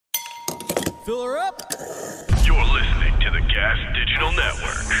Fill her up. You're listening to the Gas Digital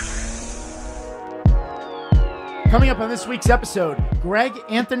Network. Coming up on this week's episode, Greg,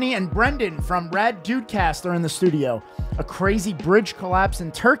 Anthony, and Brendan from Rad Dudecast are in the studio. A crazy bridge collapse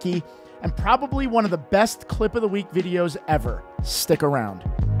in Turkey, and probably one of the best clip of the week videos ever. Stick around.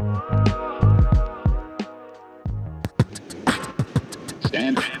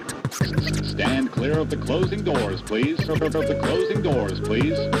 Stand clear of the closing doors, please. Of the closing doors,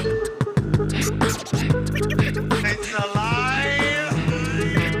 please. It's alive!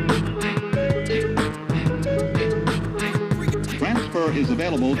 Transfer is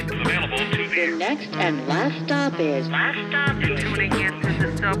available. To the... Your next and last stop is... You're tuning in to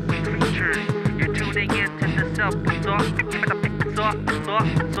the SubwayCreatures. You're tuning in to the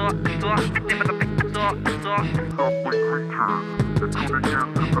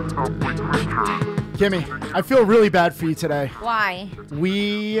Kimmy, I feel really bad for you today. Why?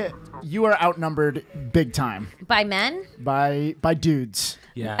 You are outnumbered big time By men? by dudes.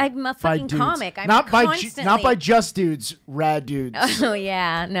 Yeah. I'm a By fucking dudes. comic. I'm not constantly... by just dudes, rad dudes. Oh,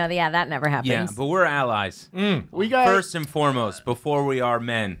 yeah. No, yeah, that never happens. Yeah, but we're allies. We got First and foremost, before we are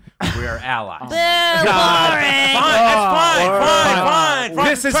men, we are allies. Boo, Fine, that's fine.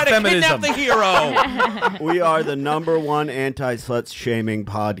 This is Try to feminism. kidnap the hero. We are the #1 anti-slut shaming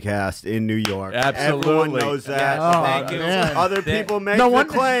podcast in New York. Absolutely. Everyone knows that. Yes, thank you. man. Other people make No the one-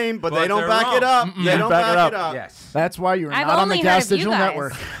 claim, but they But don't they're back it wrong. up. They don't back it up. Yes. That's why you're I've not on only the Gas heard of you Digital guys.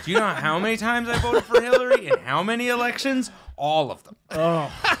 Network. Do you know how many times I voted for Hillary in how many elections? All of them.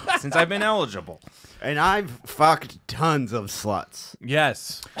 Oh, Since I've been eligible. And I've fucked tons of sluts.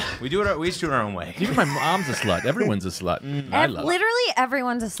 Yes. We do it. We each do it our own way. Even my mom's a slut. Everyone's a slut. I love it. Literally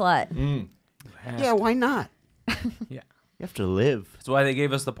everyone's a slut. Yeah, why not? Yeah. You have to live. That's why they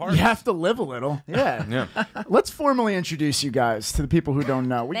gave us the parts. you have to live a little. Yeah. Yeah. Let's formally introduce you guys to the people who don't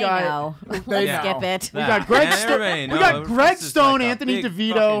know. They know. They Let's know. skip it. We got Greg. Yeah, everybody We got knows. Greg This is Stone, like a Anthony big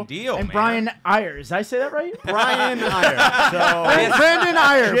DeVito, fucking deal, and man. Brian Eyre. Did I say that right? Brian Eyre. So Brandon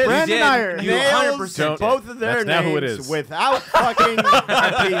Eyre. You Brandon did. Eyre. You nails 100% both of their That's not who it names is. without fucking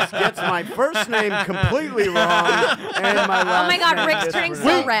a piece. Gets my first name completely wrong and my last Oh my God, name Rick's just turning right.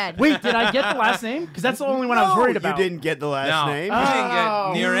 so red. Wait, did I get the last name? Because that's the only one I was worried about. You didn't get the last No, name. you didn't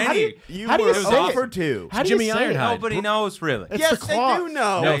get near How do any. You How do you were say it? over two. How do you Jimmy say it? Ironhide. Nobody knows really. It's Yes, the they claw. do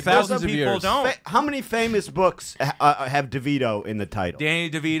know. No, Most thousands of people years. don't. How many famous books have DeVito in the title? Danny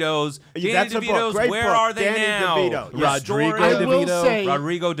DeVito's. Danny That's a book. DeVito's. Great Where book. are they Danny now? DeVito. Your Rodrigo story- I will DeVito. say,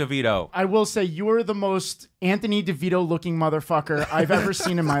 Rodrigo DeVito. I will say, you're the most Anthony DeVito looking motherfucker I've ever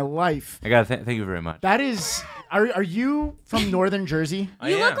seen in my life. I gotta thank you very much. That is. Are you from Northern Jersey?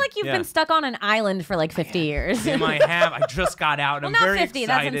 You look like you've been stuck on an island for like 50 years. Damn, I have. I just got out. And Well, I'm not very 50,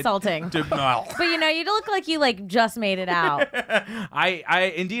 that's excited. insulting. No. But you know, you look like you like just made it out.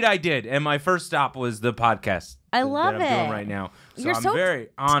 I indeed I did, and my first stop was the podcast. I love that I'm doing it. right now. So You're I'm so very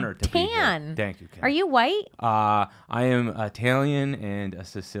honored to be here. tan. Thank you, Ken. Are you white? I am Italian and a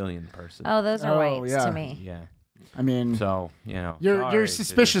Sicilian person. Oh, those are Oh, whites yeah. to me. Yeah. I mean, So sorry you're to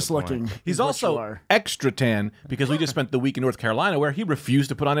suspicious disappoint. looking. He's is what you also are. extra tan because we just spent the week in North Carolina where he refused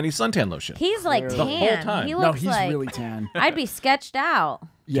to put on any suntan lotion. He's like The tan. whole time. He No, looks he's like really tan. I'd be sketched out.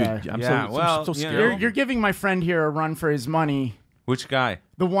 Yeah. Dude, I'm Yeah, so, well, I'm so you scared. know. You're giving my friend here a run for his money. Which guy?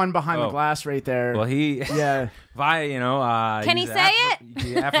 The one behind the Oh. glass right there. Well, he. yeah. Via, Can he he's say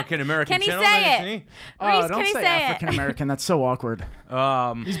it? African American. Can he gentleman, say isn't it? he? Oh, Reese, don't can he say say African it? American. That's so awkward.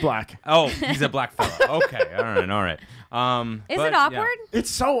 He's black. Oh, he's a black fella. Okay, all right. Is But, it awkward? It's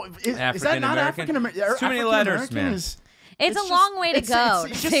so. Is that not African American? It's too many letters, man. It's a long way to go. It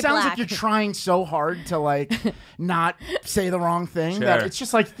to just say sounds black. like you're trying so hard to like not say the wrong thing. Sure. That it's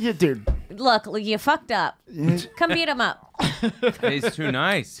just like, yeah, dude. Look, you fucked up. Come beat him up. He's too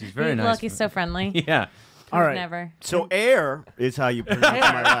nice. He's very nice. Look, he's so friendly. Yeah. All right. Never. So Eyre is how you pronounce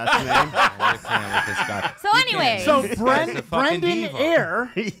my last name. I can't with this guy. So anyway, So He's a fucking Brendan diva.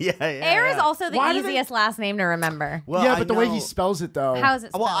 Eyre. yeah. Eyre is also the Why do they- easiest last name to remember. Well, yeah, I but the way know- he spells it though. How is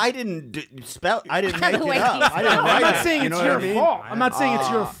it spelled? Well, I didn't spell. I didn't The make way it he up. I didn't spelled write I'm not it. saying You it's know your what I mean? fault. I'm not saying it's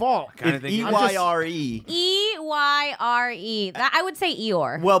your fault. Kinda It's think you- EYRE. EYRE. I would say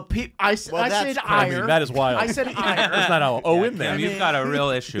Eeyore. Well, I well, said that's I Eyre. mean, that is wild. I said There's Eyre. not an O in there. Kim, you've got a real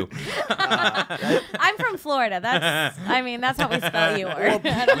issue. I'm from Florida. That's how we spell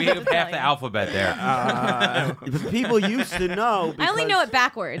Eeyore. We have half the alphabet there. people used to know. I only know it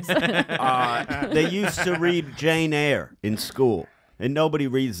backwards. They used to read Jane Eyre in school, and nobody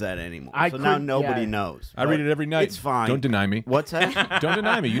reads that anymore. I so now couldn't- nobody yeah. knows. I read it every night. It's fine. Don't deny me. What's that? Don't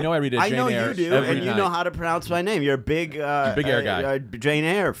deny me. You know I read it. I Jane know Eyre you do, every and you night. know how to pronounce my name. You're a big Big Eyre guy. Jane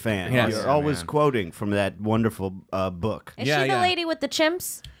Eyre fan. Yes. You're Yeah, always man. quoting from that wonderful book. Is Yeah, she the yeah. lady with the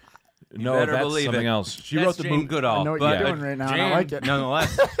chimps? No, better that's believe something it. else. She That's wrote the Jane movie. Goodall. I know what but you're doing right now, and Jane, I like it.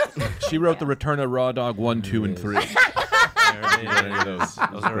 Nonetheless, She wrote the Return of Raw Dog 1, 2, and 3. there it is.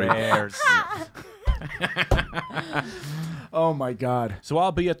 Those are rares. Oh my God. So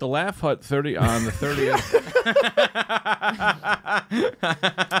I'll be at the Laugh Hut on the 30th.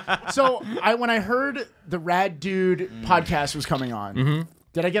 So when I heard the Rad Dude podcast was coming on,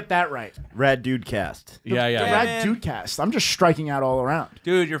 did I get that right? Rad Dudecast. Yeah. Rad Dudecast. I'm just striking out all around.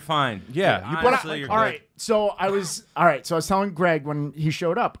 Dude, you're fine. Yeah, you Honestly, you're all good. right. So I was telling Greg when he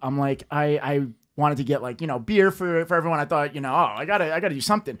showed up, I'm like, I wanted to get like, beer for everyone. I thought, I gotta do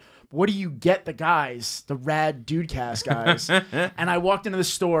something. What do you get the guys, the Rad Dudecast guys? And I walked into the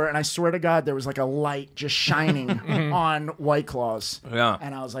store, and I swear to God, there was like a light just shining on White Claws. Yeah.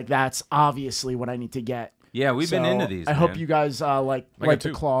 And I was like, that's obviously what I need to get. Yeah, we've been So into these. I hope man. you guys like got the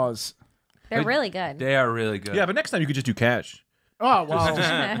two. claws. They're really good. They are really good. Yeah, but next time you could just do cash. Oh well,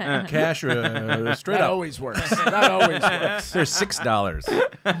 Cash or straight that up. always works. That always works. They're $6.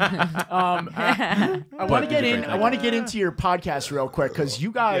 I want to get in. I want to get into your podcast real quick because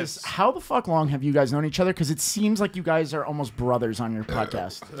you guys. How the fuck long have you guys known each other? Because it seems like you guys are almost brothers on your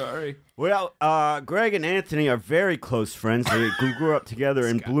podcast. Sorry. Well, Greg and Anthony are very close friends. They grew up together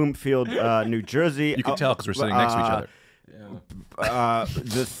in Bloomfield, New Jersey. You can tell because we're sitting next to each other.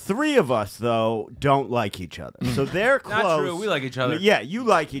 The three of us, though, don't like each other. So they're close. Not true. We like each other. Yeah, you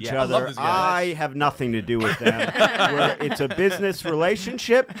like each Yeah, I other. love this guy. I have nothing to do with them. It's a business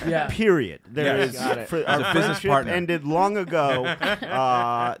relationship, Yeah. period. There Yes. is, Got it. our a business friendship partner. ended long ago.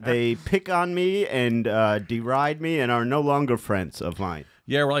 They pick on me and deride me and are no longer friends of mine.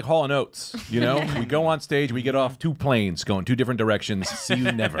 Yeah, we're like Hall & Oates. We go on stage, we get off two planes going two different directions. See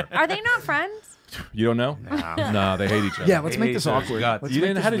you never. Are they not friends? You don't know? No, they hate each other. Yeah, let's make this Hey, there's awkward. guts. Let's You make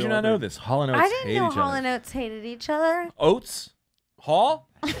didn't, this how did you real not know awkward. this? Hall & Oates I didn't hate know each Hall other. and Oates hated each other. Oates? Hall?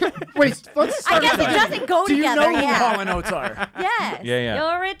 Wait, let's I start guess with it that. doesn't go Do you together. know who yeah. Hall and Oates are? Yes. Yeah.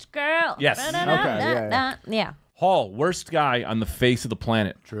 You're a rich girl. Yes. Yeah. Hall, worst guy on the face of the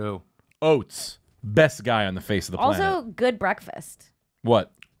planet. True. Oates, best guy on the face of the planet. Also, good breakfast.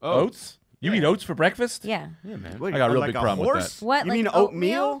 What? Oats? You eat oats for breakfast? Yeah. Wait, I got a real like big a problem with horse? that. What? You like mean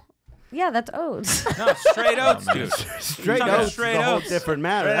oatmeal? Yeah, that's oats. No, straight oats, dude. Straight Talking oats straight is a whole oats. different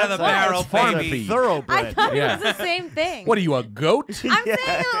matter. Right out of the That's barrel, farm baby. I thoroughbred. thought Yeah. it was the same thing. What are you, a goat? I'm saying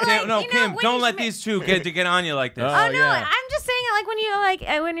it like, No, you know, Kim, when don't you let should these two get on you like this. Oh, Oh no, yeah. I'm just saying it like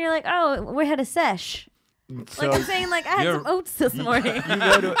when you're like, oh, we had a sesh. So Like I'm saying like I had You're- some oats this morning. you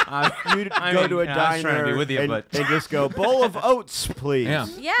go to I go to a mean, I was trying to diner be with you, and, but- and just go bowl of oats, please. Yeah.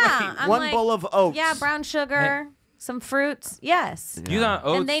 Yeah, I'm One like, bowl of oats. Yeah, brown sugar, some fruits. Yes. You got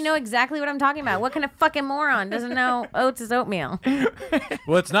oats. And they know exactly what I'm talking about. What kind of fucking moron doesn't know oats is oatmeal?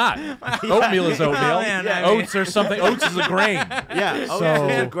 Well, it's not. Oatmeal is oatmeal. man, I mean- Oats are something. Oats is a grain. Yeah, oats So-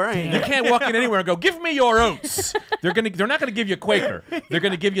 is a grain. You can't walk in anywhere and go, "Give me your oats." They're not gonna give you Quaker. They're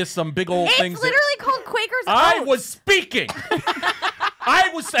gonna give you some big old It's things. that- literally called Quaker's I Oats. was speaking.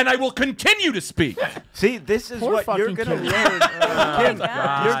 And I will continue to speak. See, this is Poor what you're fucking gonna Kim. learn. Kim,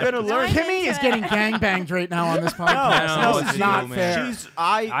 God. you're gonna learn. I Kimmy is getting gangbanged right now on this podcast. No, this it's is not you, fair. man. She's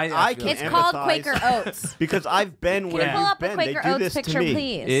I can It's called empathize Quaker Oats. because I've been Can where you pull you've up a been. Quaker They do Oats this picture, to me.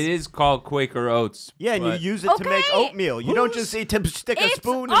 please? It is called Quaker Oats. Yeah, and you but- use it to make Okay. oatmeal. You don't just stick a It's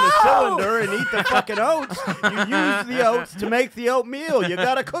spoon in the oats. cylinder and eat the fucking oats. You use the oats to make the oatmeal. You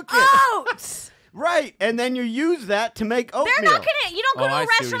gotta cook it. Oats. Right, and then you use that to make oatmeal. They're not gonna. You don't go Oh, to I a see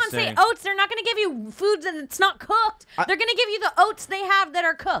what restaurant and you're say saying. oats. They're not gonna give you food that's not cooked. They're gonna give you the oats they have that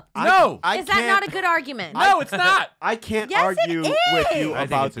are cooked. No. Is that not a good argument? No, it's not. I can't Yes, it argue with you is. I think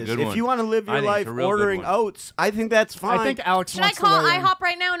about it's a this. good If one. you want to live I your think it's life a real good ordering one. oats, I think that's fine. I think Alex Should I wants call to weigh in. IHOP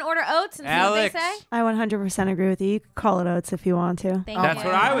right now and order oats and see Alex. what they say? I 100% agree with you. You could call it oats if you want to. Thank That's you.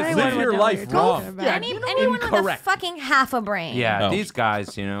 what I was Anyone saying. Live would your know life what you're talking wrong. about. Yeah. Anyone with a Incorrect. fucking half a brain. Yeah, No. these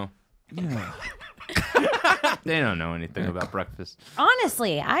guys, they don't know anything about breakfast.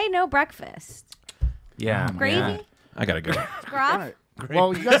 Honestly, I know breakfast. Yeah. Gravy, Yeah. I gotta go. graph. Right.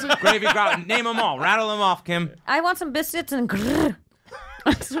 Well, you guys are, Gravy, name them all. Rattle them off, Kim. I want some biscuits and grrr.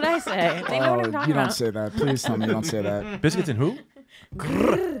 That's what I say. They know what I'm talking you don't about. say that. Please tell me you don't say that. Biscuits and who?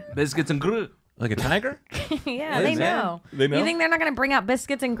 Biscuits and grue. Like a tiger? Yeah, they know. They know? You think they're not going to bring out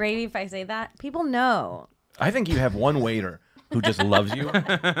biscuits and gravy if I say that? People know. I think you have one waiter who just loves you, and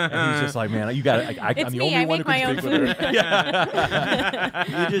he's just like, man, you got it. I'm It's the me. only I one make who can my own speak with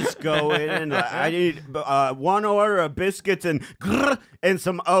her. You just go in and I need one order of biscuits and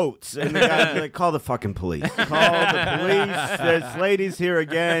some oats. And the guy's like, call the fucking police. Call the police. This lady's here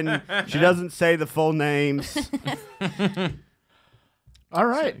again. She doesn't say the full names. All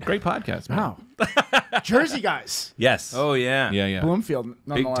right. Great podcast, man. Wow. Jersey guys. Yes. Oh yeah. Yeah. Bloomfield,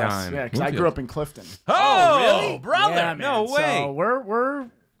 nonetheless. time. Yeah, because I Bloomfield. grew up in Clifton. Oh, really? brother? Yeah, man. No way.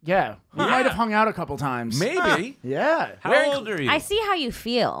 So we might have hung out a couple times. Maybe. Yeah. How old are you? I see how you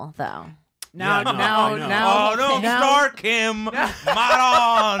feel, though. Now, Yeah, no, now, I know. now. Oh, don't now- start, Kim.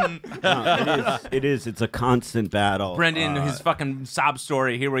 Maron. No, it is. It's a constant battle. Brendan, his fucking sob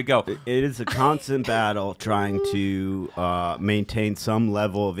story. Here we go. It is a constant battle trying to maintain some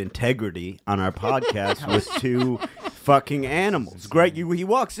level of integrity on our podcast with two fucking animals. Greg, he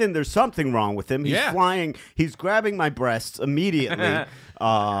walks in. There's something wrong with him. He's flying. He's grabbing my breasts immediately.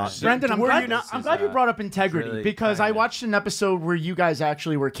 Brendan, I'm glad you brought up integrity really because I watched an episode where you guys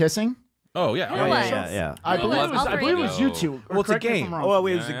actually were kissing. Oh, yeah. Who was? Yeah. I believe it was. I believe it was you two. Or Well, it's a correct me if I'm game. wrong. Oh,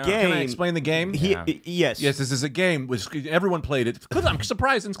 it was a game. Can I explain the game? Yes. Yes, this is a game. Everyone played it. Clifton, I'm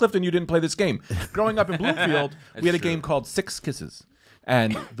surprised in Clifton you didn't play this game. Growing up in Bloomfield, we had a game called 6 Kisses.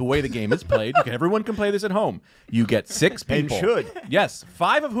 And the way the game is played, everyone can play this at home. You get 6 people. And should. Yes,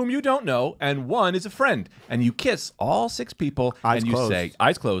 5 of whom you don't know, and 1 is a friend. And you kiss all 6 people, Eyes and you closed. say,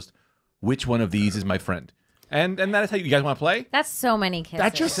 eyes closed, which one of these is my friend? And that is how you guys want to play? That's so many kisses.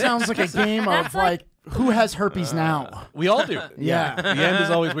 That just sounds like a game of That's like- who has herpes now. We all do. Yeah. The end is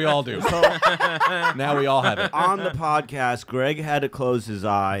always we all do. Now we all have it. On the podcast, Greg had to close his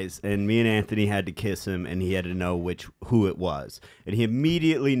eyes, and me and Anthony had to kiss him, and he had to know who it was. And he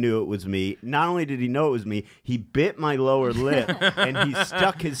immediately knew it was me. Not only did he know it was me, he bit my lower lip, and he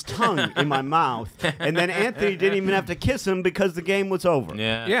stuck his tongue in my mouth. And then Anthony didn't even have to kiss him because the game was over.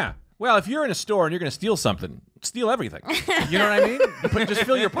 Yeah. Yeah. Well, if you're in a store and you're going to steal something, steal everything. You know what I mean? Just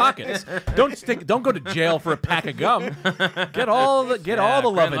fill your pockets. Don't go to jail for a pack of gum. Get all the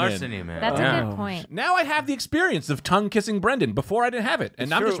loving larceny, in. man. That's a good point. Now I have the experience of tongue kissing Brendan. Before I didn't have it,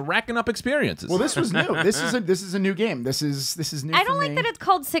 and I'm just racking up experiences. Well, this was new. This is a new game. This is new. I for don't like me. that it's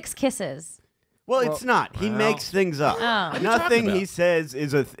called 6 Kisses. Well, it's not. He makes things up. Oh. Nothing about? he says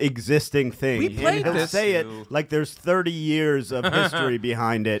is an existing thing. We And played he'll this. say it like there's 30 years of history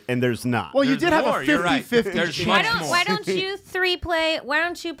behind it, and there's not. Well, you There's did have more, a you're right. 50-50 There's chance. much more. Why don't you three play? Why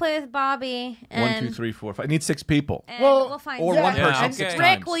don't you play with Bobby? And, 1, 2, 3, 4, 5. I need 6 people. and Well, we'll find Or some. one Yeah, person okay. 6 Rick,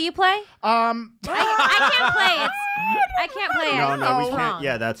 times. will you play? I can't play. I can't play. no, we It's can't. wrong.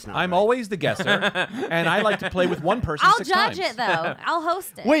 Yeah, that's not. I'm right. always the guesser, and I like to play with one person I'll 6 judge times. it though. I'll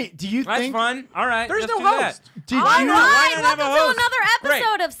host it. Wait, do you That's think? fun. All right. There's let's no do that. host. Did All you? right, not have a welcome to host? another Great.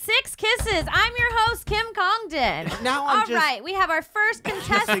 episode of 6 Kisses. I'm your host, Kim Congdon. Now I'm All just right, we have our first kissing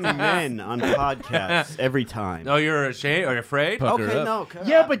contestant. men on podcasts every time. Oh, you're ashamed or afraid? Pucker Okay, up. no.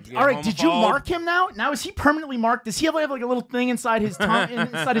 Yeah, but You all right. Did you homophobe. mark him now? Now is he permanently marked? Does he have like a little thing inside his tongue,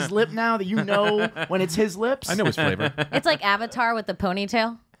 inside his lip now that you know when it's his lips? I know his flavor. It's like Avatar with the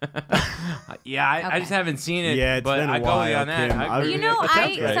ponytail. Yeah, I Okay. just haven't seen it. Yeah, it's but been a I go while, on that. Kim. I I- agree You with know, it.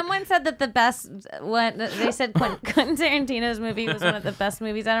 sounds great. someone said that the best they said Quentin Tarantino's movie was one of the best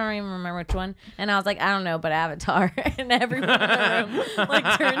movies. I don't even remember which one. And I was like, I don't know, but Avatar. And everyone in the room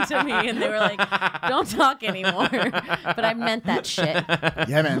like turned to me and they were like, don't talk anymore. But I meant that shit.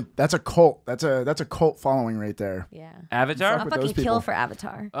 Yeah, man, that's a cult. That's a cult following right there. Yeah. Avatar? I'll with fucking those kill people. for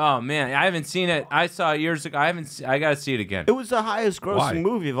Avatar. Oh man, I haven't seen it. I saw it years ago. I got to see it again. It was the highest grossing Why?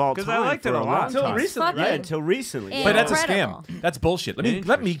 movie of all time. 'Cause I liked it for a lot. long time. It's fucking Yeah, until recently. Yeah. But that's a Incredible. scam. That's bullshit. Let me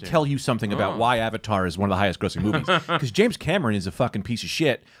Interesting. tell you something about why Avatar is one of the highest grossing movies. Because James Cameron is a fucking piece of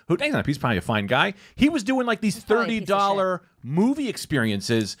shit. He's not a piece, probably a fine guy. He was doing like these probably a piece of $30 movie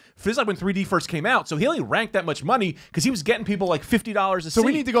experiences. This is like when 3D first came out. So he only ranked that much money because he was getting people like $50 a seat. So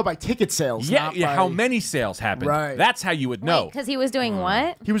we need to go by ticket sales. Yeah, not yeah. by- How many sales happened? Right. That's how you would know. Because he was doing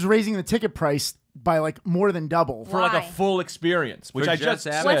what? He was raising the ticket price by like more than double. For like a Why? full experience, which For I just just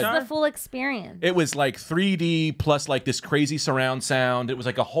Avatar? said. What's the full experience? It was like 3D plus like this crazy surround sound. It was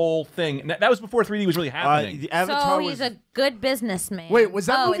like a whole thing. And that was before 3D was really happening. The Avatar So he's was a good businessman. Wait, was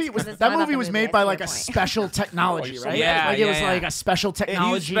that Oh, movie? it's 'cause Was it's that not movie the was movie, made I by see like your a point. special technology, right? Yeah, like it was yeah, like yeah. a special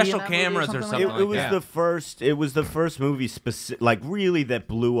technology. special in that movie or cameras or something something like it was that. the first. It was the first movie like really that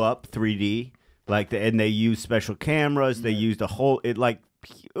blew up 3D. And they used special cameras. They used a whole. It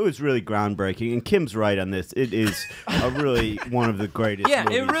was really groundbreaking. And Kim's right on this. It is really one of the greatest. Yeah, it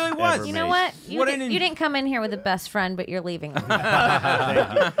movies really was. ever You know made. what? What an You didn't come in here with a best friend, but you're leaving. Thank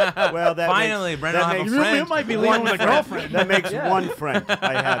you. Well, that Finally, makes, Brendan, that I'll have makes a friend. You might be leaving with a girlfriend. That makes one friend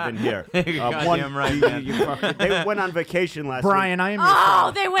I have in here. Goddamn right, man. They went on vacation last Brian, I am. Your Oh,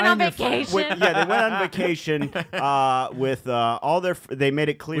 friend. they went I am on your friend. vacation. Yeah, they went on vacation with all their. They made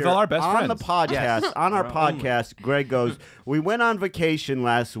it clear With all our best on friends. the podcast. On our podcast, Greg goes, "We went on vacation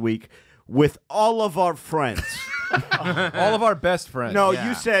last week with all of our friends." All of our best friends. No, Yeah.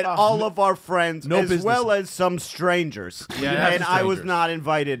 you said all of our friends, No as business. well as some strangers. Yeah, and some I was strangers. not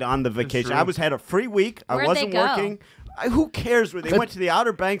invited on the vacation. true. I had a free week. I Where'd wasn't they go? working. Who cares where they went to the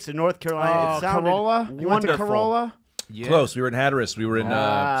Outer Banks in North Carolina? It sounded Corolla? You went to wonderful. Corolla? Yeah. Close. We were in Hatteras. We were in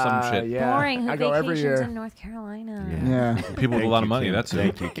some shit. Yeah. Boring. Who I go every vacations year. in North Carolina? Yeah. People with a lot of money. Kim. That's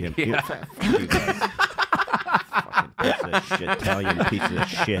it. Thank you, Kim. You fucking piece of shit. Italian piece of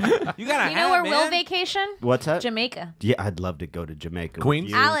shit. You gotta You know where we'll vacation? What's that? Jamaica. Yeah, I'd love to go to Jamaica. with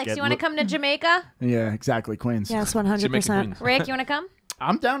Queens? Alex, Get you want to come to Jamaica? Yeah, exactly. Queens. Yes, Jamaica 100%. Queens. Rick, you want to come?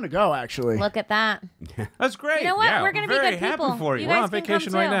 I'm down to go, actually. Look at that. That's great. You know what? Yeah, We're gonna be very good happy people. for you. You We're guys on can come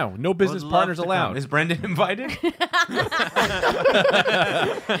vacation right too. now. No business Would love partners to come. allowed. Is Brendan invited?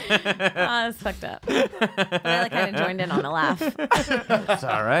 That's fucked up. But I kind of joined in on the laugh. It's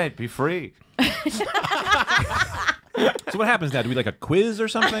all right. Be free. So what happens now? Do we like a quiz or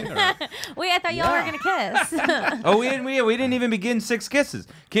something? Or? Wait, I thought y'all were gonna kiss. Oh, we didn't even begin 6 kisses.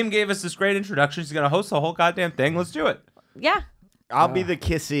 Kim gave us this great introduction. She's gonna host the whole goddamn thing. Let's do it. Yeah. I'll be the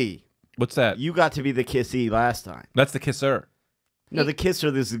kissee. What's that? You got to be the kissee last time. That's the kisser. No, the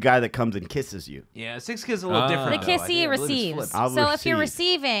kisser is the guy that comes and kisses you. Yeah, 6 kisses a little The different. though. I kissee think- I believe it's receives. flipped. I'll So if you're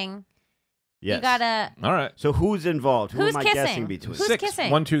receive. receiving, Yes. you gotta. All right. So who's involved? Who Who's am I kissing? guessing between? Who's 6. kissing?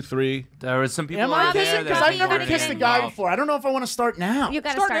 1, 2, 3. There was some people Am I out there kissing? that Because were I've never gotta kissed get a guy involved. before. I don't know if I want to start now. You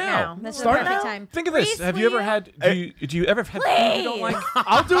gotta Start start now. now. This Start is the perfect now? time. Think of this. Reese, Have you ever please. had? Do you ever have food you don't like?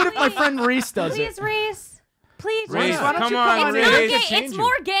 I'll do it if my friend Reese does Please, it. Reese. Please, Reese, why don't come you on, It's Reese. not Reese. gay. Change It's you.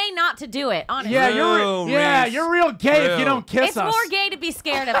 more gay not to do it. Honestly. Yeah, Real, Reese. you're real gay if Real. you don't kiss It's us. more gay to be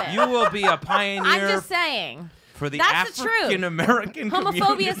scared of it. You will be a pioneer I'm just saying. for the That's the truth. African American Homophobia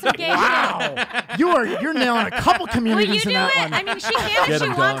community. is some gay shit. Wow. you're nailing a couple Will communities you in do that it? one. I mean, she can Get if she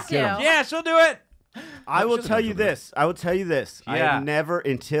him, wants to. Don, get him. Yeah, she'll do it. I will tell you this. I Yeah. had never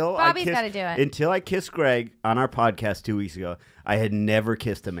until Bobby's I kissed, gotta do it. Until I kissed Greg on our podcast 2 weeks ago. I had never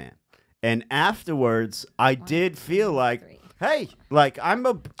kissed a man, and afterwards, I did feel like, hey, like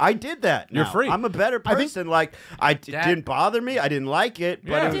I did that. You're now. free. I'm a better person. Like it didn't bother me. I didn't like it,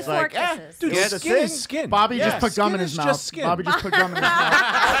 but Yeah. it Do was 4 like, kisses. Dude, it was a skin thing. is skin. Bobby Yeah, just put gum in skin his is mouth. just skin. Bobby just put gum in his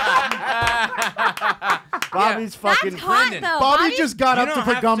mouth. Bobby's fucking. That's hot, Brendan. though. Bobby just got You up to don't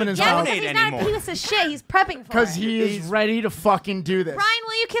put have gum to in his Yeah, mouth because donate he's not a anymore. piece of shit. He's prepping for because it. he is ready to fucking do this. Brian,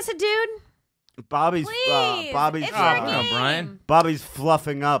 will you kiss a dude? Bobby's Please. Bobby's It's our Oh, game. Brian. Bobby's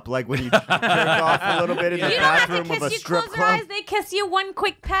fluffing up like when you jerk off a little bit in You the don't have to bathroom of a kiss. You strip close your club. eyes. They kiss you one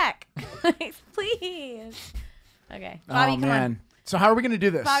quick peck. Please. Okay. Bobby, Oh come man. on. So how are we gonna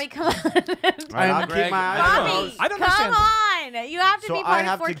do this? Bobby, come on. I'll Greg. keep my eyes Bobby, closed. I don't come understand. on. You have to So be I part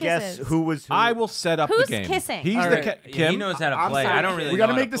have of 4 to kisses. guess who was who. I will set up Who's the game. kissing? He's All the right. Yeah, Kim. he knows how to I'm play. sorry, I don't Kim. really we know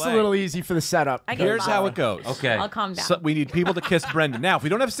gotta how to make this a play. little easy for the setup. I get Here's how Bobby. it goes. Okay. I'll calm down. So we need people to kiss Brendan. Now, if we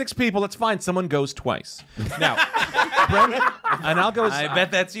don't have 6 people, that's fine. Someone goes twice. Now, Brendan, and I'll go. I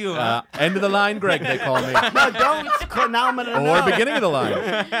bet that's you. Huh? End of the line, Greg. They call me. No, don't. Now I'm gonna know. Or beginning of the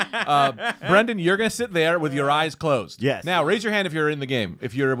line. Brendan, you're going to sit there with your eyes closed. Yes. Now, raise your hand if you're in the game.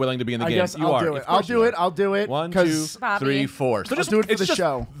 If you're willing to be in the I game. guess You I'll are. do it. Of I'll course do you it. are. I'll do it. 1, 2, 'cause Bobby. 3, 4. So I'll do it for it's the just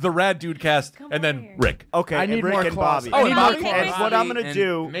show. the Rad Dudecast, and then here. Rick. Okay, I need Rick more and claws. Bobby. I need more and claws. what I'm gonna And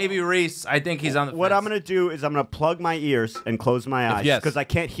do. Maybe Reese. I think he's on the. What fence. I'm gonna do is I'm gonna plug my ears and close my eyes Yes. because I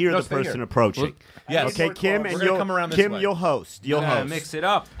can't hear No, the stay person here. approaching. Yes. Okay, Kim, We're and gonna you'll come around this Kim, way. you'll host. You'll Yeah, host. mix it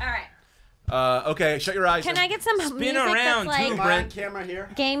up. All right. Okay, shut your eyes. Can I get some Spin music around, that's like too, Am I on Brent. camera here?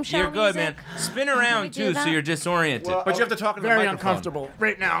 game show You're good, music? man. Spin we around do too, so that? you're disoriented. Well, But you have to talk in the Very microphone. uncomfortable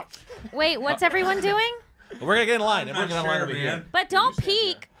right now. Wait, what's everyone doing? We're gonna get in line. Everyone's not in line sure, over man. here. But don't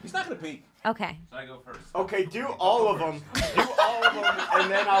peek. He's not gonna peek. Okay. So I go first. Okay, do all of them. Do all of them,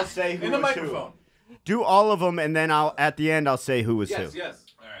 and then I'll say who In the was microphone. who. Do all of them, and then at the end I'll say who was Yes, who. yes.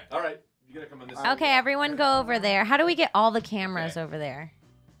 All right. You gotta come on this. Okay, everyone go over there. How do we get all the cameras over there?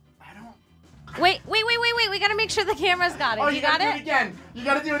 Wait. We gotta make sure the camera's got it. Oh, you got gotta it? do it again. You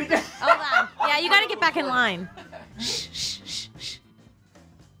gotta do it again. Hold on. Yeah, you gotta get back in line. Shh.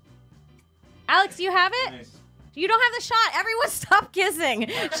 Alex, you have it? You don't have the shot. Everyone stop kissing.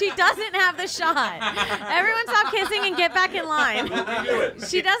 She doesn't have the shot. Everyone stop kissing and get back in line.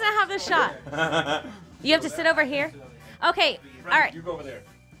 She doesn't have the shot. You have to sit over here? Okay. All right. You go over there.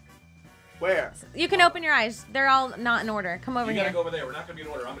 Where? You can open your eyes. They're all not in order. Come over You here. gotta go over there. We're not gonna be in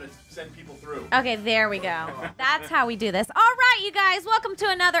order. I'm gonna send people through. Okay, there we go. That's how we do this. All right, you guys, welcome to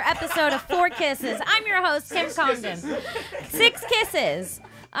another episode of 4 Kisses. I'm your host, Kim Congdon. 6 Kisses.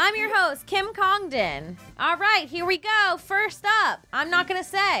 I'm your host, Kim Congdon. All right, here we go. First up, I'm not going to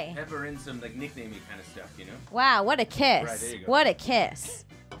say. Pepper in some like nicknamey kind of stuff, you know? Wow, what a kiss. Right, there you go. What a kiss.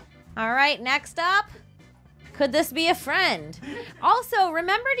 All right, next up. Could this be a friend? Also,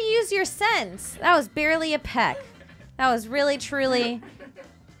 remember to use your sense. That was barely a peck. That was really, truly.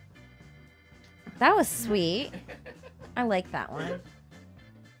 That was sweet. I like that one.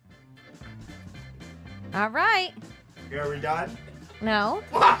 All right. Are we done? No.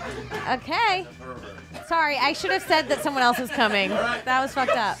 Okay. Sorry, I should have said that someone else was coming. That was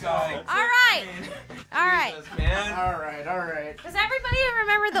fucked up. All right. All right. All right. Does everybody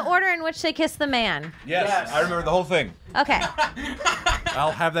remember the order in which they kissed the man? Yes, I remember the whole thing. Okay.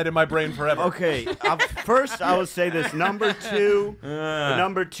 I'll have that in my brain forever. Okay. First, I will say this. Number two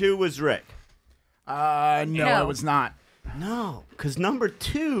was Rick. No, it was not. No, because number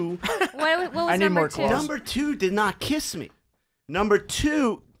two. What was I need number more two? clues. Number two did not kiss me. Number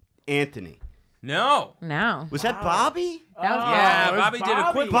two, Anthony. No. No. Was that Bobby? That was Yeah, it was Bobby did a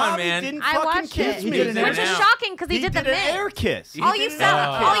quick one, Bobby man. didn't I fucking watched kiss it. me. He did an Which is now. shocking because he did the did an mint. air kiss. All you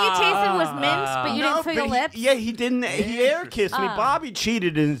felt, all you tasted was mint, but you didn't No, feel but your he- lips. Yeah, he didn't. He air kissed me. Oh. Bobby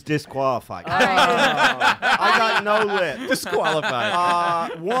cheated and is disqualified. All right. I got no lip.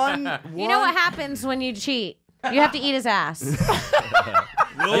 Disqualified. One. You know what happens when you cheat? You have to eat his ass.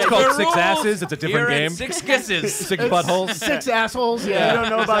 It's called Six Asses. It's a different Here at game. 6 Kisses. 6 buttholes. 6 assholes. Yeah.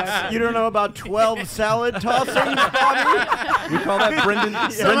 You don't know about 12 salad tossings, Bobby? We call that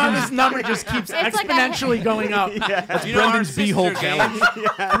Brendan. Somehow this number just keeps It's like a- exponentially going up. Yeah. You know our Brendan's sister beehole game,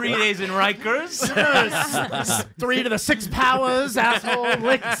 challenge. 3 days in Rikers. 3 to the 6 powers, asshole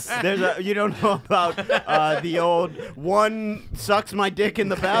licks. You don't know about the old one sucks my dick in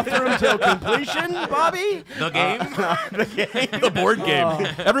the bathroom till completion, Bobby? The game. The board game.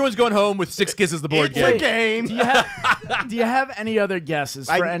 Everyone's going home with 6 kisses. The board It's a game. game. Do you have any other guesses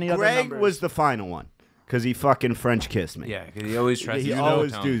for any other Greg numbers? was the final one because he fucking French kissed me. Yeah, because he always tries He to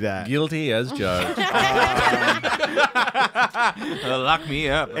always do that. Guilty as charged. Lock me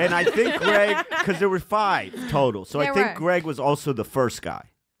up. And I think Greg, because there were 5 total, so I There think were. Greg was also the first guy.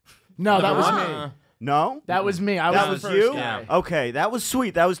 No, that was me. No? That was me. I That was was the first you? guy. Okay, that was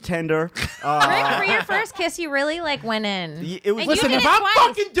sweet. That was tender. Rick, for your first kiss, you really like went in. It was. And Listen, you if did it I'm twice.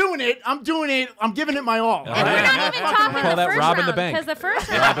 fucking doing it, I'm doing it. I'm giving it my all. And we're not even talking Call the that first robbing the round bank. because the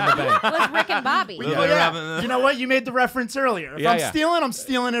first Robbing the round bank. was Rick and Bobby. Oh, yeah. You know what? You made the reference earlier. If Yeah, I'm yeah. stealing, I'm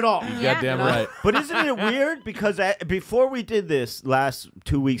stealing it all. Yeah. Goddamn right. But isn't it weird? Because before we did this last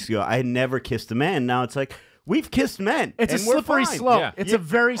 2 weeks ago, I had never kissed a man. Now it's like, we've kissed men. It's a and we're slippery fine. slope. Yeah. It's a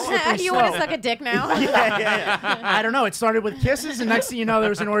very slippery You slope. want to suck a dick now? Yeah. I don't know. It started with kisses, and next thing you know, there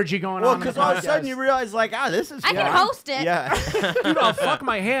was an orgy going Well, on. because all of a sudden you realize, like, this is I can fun. host it. Yeah. Dude, I'll fuck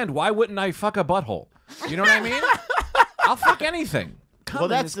my hand. Why wouldn't I fuck a butthole? You know what I mean? I'll fuck anything. Well,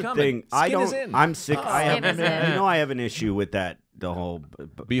 that's the thing. I Skin is don't. in. I'm sick. I have. Skin is in. You know, I have an issue with that. The whole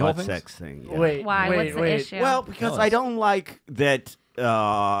Beehole butt things? sex thing. Yeah. Wait, Why? wait, What's the wait. issue? Well, because I don't like that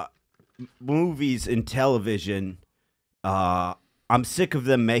movies and television. I'm sick of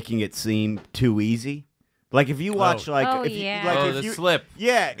them making it seem too easy. Like if you watch Oh, if you, yeah. like Oh, if the you, slip.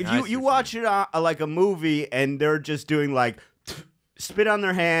 Yeah, if I you see you what watch it like a movie and they're just doing like spit on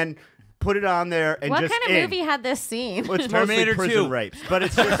their hand, put it on there, and What just kind of in. movie had this scene? Well, it's Terminator mostly prison 2. rapes, but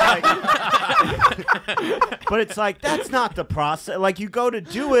it's just like, but it's like that's not the process. Like you go to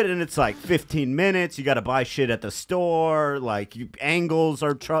do it, and it's like 15 minutes. You got to buy shit at the store. Like angles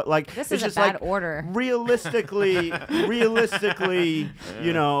are like This it's is a just bad like, order. Realistically,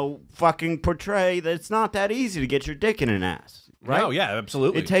 fucking portray that it's not that easy to get your dick in an ass. Right? No, yeah,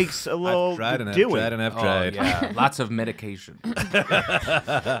 absolutely. It takes a little I've tried and I've doing. tried and I've Oh, tried. yeah. Lots of medication.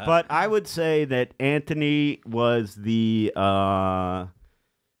 But I would say that Anthony was the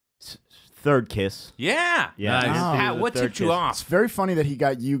third kiss. Yeah. Yeah, Nice. Anthony Pat, was the what third tipped you kiss. off? It's very funny that he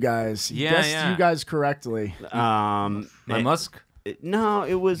got you guys. He Yeah, guessed yeah. you guys correctly. My musk? No,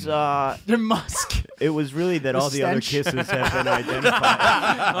 it was Your musk. it was really that all the other stench. kisses have been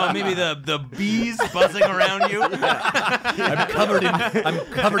identified. Oh, maybe the bees buzzing around you? I'm covered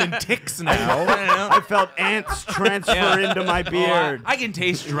in ticks now. I felt ants transfer into my beard. I can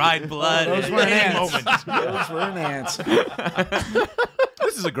taste dried blood Those at were any ants. moment. Those were an ants.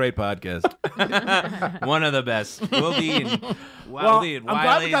 This is a great podcast. One of the best. Wildy and Well, Wildy and I'm glad we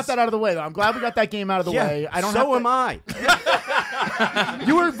Wiley's. got that out of the way, though. I'm glad we got that game out of the way. I don't. so have am I.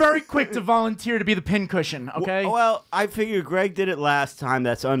 You were very quick to volunteer to be the pincushion. Okay. Well, I figured Greg did it last time.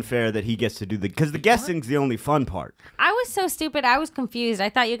 That's unfair that he gets to do because the guessing's the only fun part. I was so stupid. I was confused. I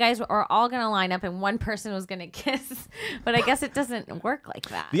thought you guys were all going to line up and one person was going to kiss, but I guess it doesn't work like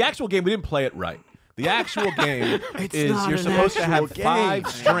that. The actual game, we didn't play it right. The actual game is not you're an supposed to have actual 5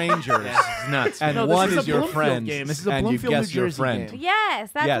 game. strangers, It's nuts. and No, this one is a is your Bloomfield friend, game. This is a and you Bloomfield, guess New your Jersey friend. game. Yes,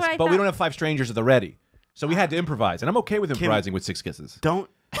 that's Yes, what I but thought. we don't have 5 strangers at the ready, so we had to improvise, and I'm okay with improvising with 6 kisses. Don't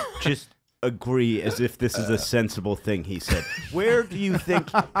just agree as if this is a sensible thing he said. Where do you think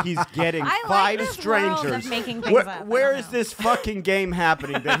he's getting I like five this strangers? world of making things up. Where is this fucking game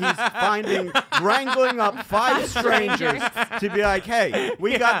happening that he's wrangling up 5 strangers to be like, hey,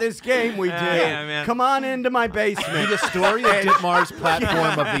 we got this game we do. man. Come on into my basement. The story of Ditmar's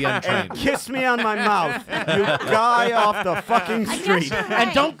platform of the Untrained. And kiss me on my mouth, you guy off the fucking street.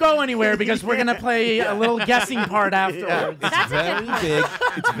 And don't go anywhere because we're gonna play a little guessing part afterwards. That's Very big.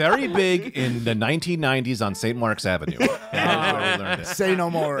 It's very big in the 1990s on St. Mark's Avenue. That's where we learned it. Say no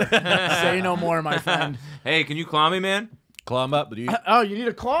more. Say no more, my friend. Hey, can you claw me, man? Claw him up. But Oh, you need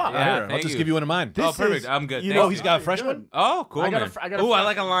a claw. Yeah. Here, I'll thank just you. give you one of mine. Oh, perfect. I'm good. you Thank know, He's got a fresh one. Oh, cool, I got a man. fr- I got a Ooh, I fr-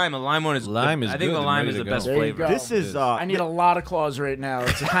 like a lime. A lime one is. Lime is I think good the and lime ready is the to go. best There you flavor. go. This is I need a lot of claws right now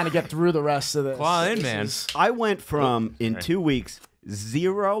to kind of get through the rest of this. Claw in, This man. is- I went from, in 2 weeks,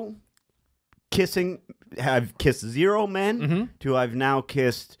 0 kissing, have kissed 0 men to I've now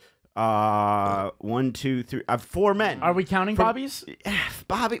kissed 1, 2, 3, 4 men. Are we counting Bobby's?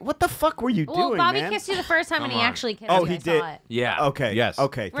 Bobby, what the fuck were you Well, doing, Bobby man? kissed you the first time, and he on. actually kissed Oh, you. he I did. saw it. Yeah. Okay. Yes.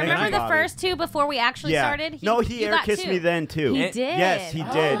 Okay. thank Remember you, the Bobby. first 2 before we actually started? No, he you air got kissed 2. me then too. He did. Yes, he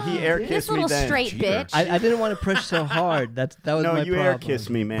did. He air This kissed me little then. straight bitch. I didn't want to push so hard. That was No, my you problem. air kissed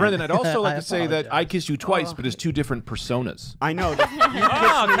me, man. Brendan, I'd also like I to say that apologize. I kissed you twice, but as 2 different personas. I know.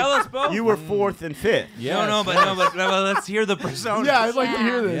 Oh, tell us both. You were 4th and 5th. No, but let's hear the persona. Yeah, I'd like to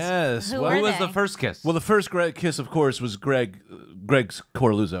hear this. Yes. Who Well, were Who was they? the first kiss? well, the first kiss, of course, was Greg's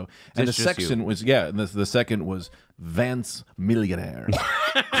Corluzzo, and the It's just you. second was and the second was Vance Millionaire.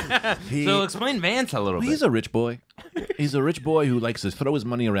 So explain Vance a little bit. He's a rich boy. He's a rich boy who likes to throw his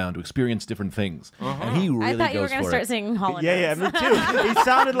money around to experience different things, and he really I thought you were goes going to for start it. singing Hall & Yeah, Oates. me too. He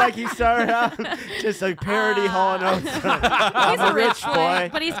sounded like he started out just a parody Hall & Oates. He's I'm a rich boy, boy.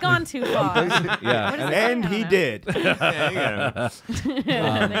 but he's gone too far. Yeah. And he did. Thank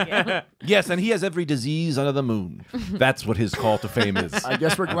you. Yes, and he has every disease under the moon. That's what his call to fame is. I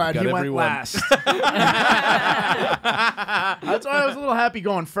guess we're glad Got he went everyone. last. That's why I was a little happy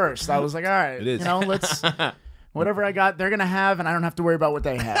going first. I was like, all right, It is. let's whatever I got, they're gonna have, and I don't have to worry about what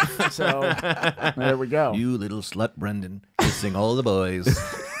they have. So there we go. You little slut, Brendan, kissing all the boys.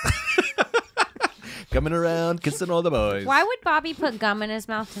 Coming around, kissing all the boys. Why would Bobby put gum in his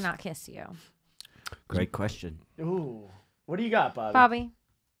mouth to not kiss you? Great question. Ooh, what do you got, Bobby? Bobby.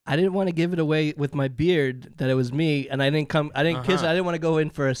 I didn't want to give it away with my beard that it was me, and I didn't kiss. I didn't want to go in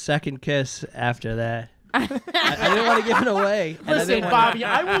for a second kiss after that. I didn't want to give it away. and I Listen, didn't wanna- Bobby,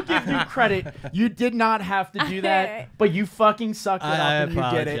 I will give you credit. You did not have to do that, but you fucking sucked it up I and you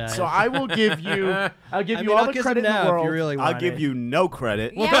did it. apologize. So I will give you. I'll give I you mean, all I'll the kiss credit him in now the world. if you really want I'll give it. you no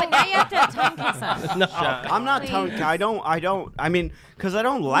credit. Yeah, but now you have to tongue kiss him. No. I'm not tongue. I don't. I mean, because I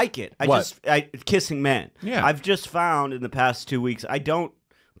don't like it. What? Kissing men. Yeah. I've just found in the past 2 weeks I don't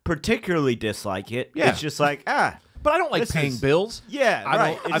particularly dislike it. Yeah. It's just like But I don't like This paying is- bills. Yeah, I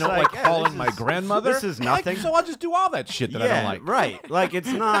right. don't It's like yeah, calling this my is- grandmother. This is Like, nothing. so I'll just do all that shit that I don't like. Right. Like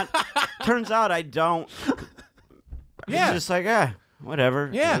it's not. Turns out I don't. Yeah. It's just like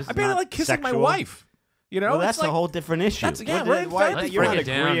whatever. Yeah, It's I barely not like kissing my sexual. wife. You know, Well, it's that's like, a whole different issue. That's- yeah, What we're did- in why- therapy. You're not Break it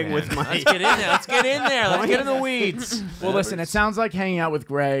down, agreeing man. with my. Let's get in there. Let's get in there. Let's get in the weeds. Well, listen, it sounds like hanging out with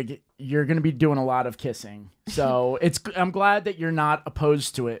Greg, you're going to be doing a lot of kissing. So I'm glad that you're not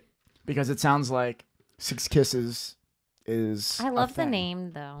opposed to it because it sounds like 6 kisses is. I love a the thing.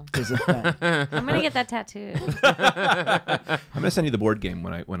 name, though. Is a thing. I'm going to get that tattooed. I'm gonna send you the board game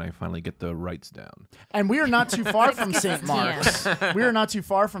when I finally get the rights down. And we are not too far from St. Yeah. Mark's. We are not too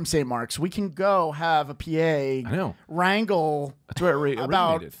far from St. Mark's. We can go have a PA I know. wrangle That's where it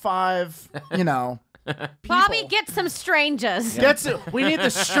about originated. 5, Bobby, people. get some strangers. We need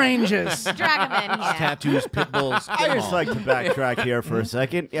the strangers. Drag them in here. Tattoos, pit bulls. get I 'em just all. like to backtrack here for a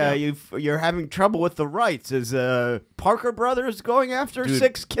second. Yeah, you're having trouble with the rights. Is Parker Brothers going after Dude,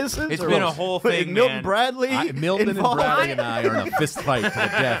 6 kisses? it's Or been a whole thing, Milton man. Bradley. Milton and involved? Bradley and I are in a fist fight to the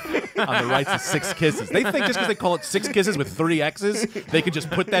death on the rights of 6 kisses. They think just because they call it 6 kisses with 3 X's, they could just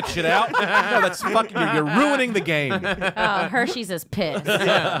put that shit out. No, that's fucking. You're ruining the game. Oh, Hershey's is pissed.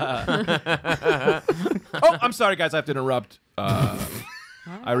 Oh, I'm sorry, guys. I have to interrupt.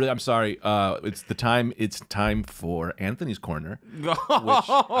 I'm sorry. It's time for Anthony's corner. Which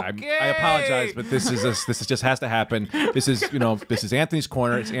I apologize, but this just has to happen. This is Anthony's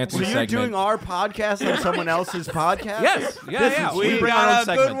corner. It's So Anthony's you're segment. doing our podcast on someone else's podcast? Yes. Yeah. We bring our own got a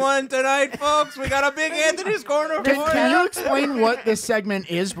segment. good one tonight, folks. We got a big Anthony's Corner for Can you explain what this segment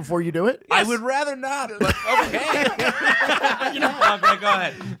is before you do it? I would rather not, but okay. Greg, go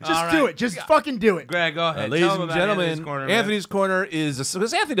ahead. Just do it. Just fucking do it. Greg, go ahead. Ladies Tell them and about gentlemen, Anthony's Corner, man. Anthony's Corner is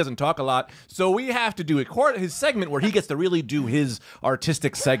because Anthony doesn't talk a lot, so we have to do his segment where he gets to really do his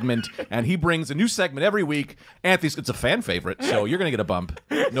artistic segment, and he brings a new segment every week. Anthony's, it's a fan favorite, so you're gonna get a bump,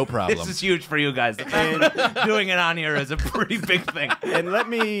 no problem. This is huge for you guys. The fact that doing it on here is a pretty big thing. And let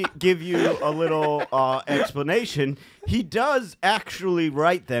me give you a little explanation. He does actually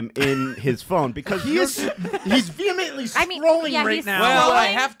write them in his phone because he's vehemently scrolling right he's now. Well, I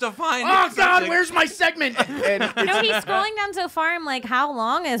Scrolling? have to find. Oh God, something. where's my segment? and No, he's scrolling down so far. I'm like, how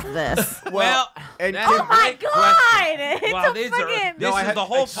long is this? Well, and that's Oh a my great God! question. It's Wow, a these fucking. This is the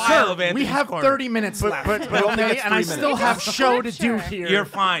whole file Sir, of Anthony's we have corner. 30 minutes left, but only okay? gets And I 3 still minutes. have It's a show to do scripture. here. You're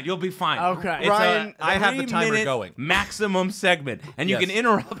fine. You'll be fine. Okay. It's Ryan, a I have the timer 3-minute going. maximum segment, and you Yes. can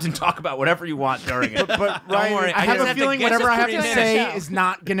interrupt and talk about whatever you want during it. But Don't Ryan, worry. I have just a to feeling guess whatever it's I have 3 to minutes. say is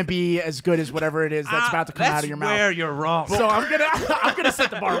not going to be as good as whatever it is that's about to come out of your That's where mouth. you're wrong. So I'm gonna set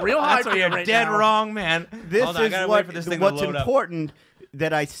the bar real high That's for where you you're right dead now. wrong, man. this Hold on, I is gotta wait for this thing what's to load up. important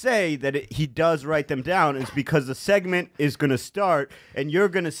that I say that he does write them down is because the segment is going to start, and you're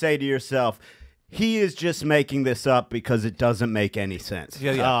going to say to yourself, he is just making this up because it doesn't make any sense.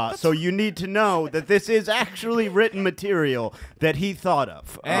 Yeah. So you need to know that this is actually written material that he thought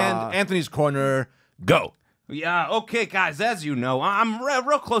of. And Anthony's corner, go. Yeah, okay, guys, as you know, I'm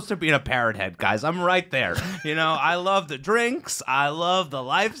real close to being a parrot head, guys. I'm right there. You know, I love the drinks, I love the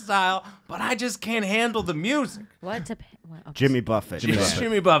lifestyle, but I just can't handle the music. What to? What, okay. Jimmy Buffett.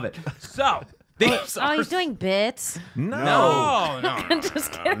 Jimmy Buffett. So, these Oh, are... he's doing bits. No.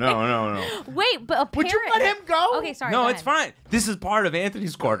 Just kidding. No. Wait, but a parrot. Would you let him go? Okay, sorry. No, go it's ahead. fine. This is part of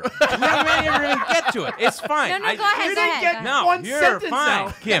Anthony's corner. We haven't even get to it. It's fine. No, go ahead. You Go didn't ahead. get Go ahead. No, one you're sentence fine,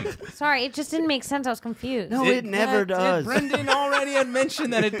 out. Kim. Sorry, it just didn't make sense. I was confused. No, it never does. Brendan already had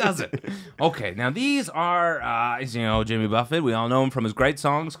mentioned that it doesn't. Okay, now these are, Jimmy Buffett. We all know him from his great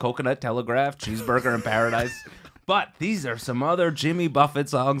songs, Coconut Telegraph, Cheeseburger in Paradise. But these are some other Jimmy Buffett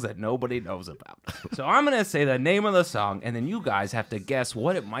songs that nobody knows about. So I'm going to say the name of the song, and then you guys have to guess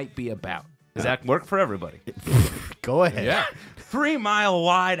what it might be about. Does that work for everybody? Go ahead. Yeah. 3 Mile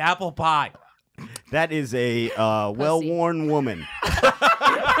Wide Apple Pie. That is a well-worn woman.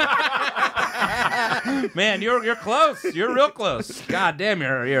 Man, you're close. You're real close. God damn,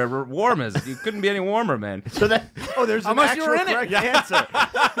 you're warm as you couldn't be any warmer, man. So that there's an Unless you actual were in it. correct answer.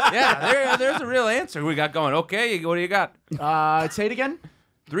 Yeah, there's a real answer we got going. Okay, what do you got? Say it again.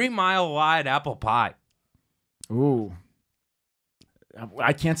 3 Mile Wide Apple Pie. Ooh.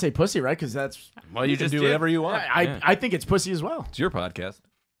 I can't say pussy, right? Because that's. Well, You can just do did. whatever you want. I think it's pussy as well. It's your podcast.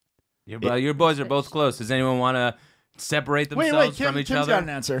 Your boys are both close. Does anyone want to separate themselves from each Kim's other? got an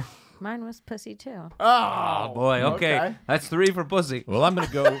answer. Mine was pussy too. Oh boy, okay. That's 3 for pussy. Well, I'm going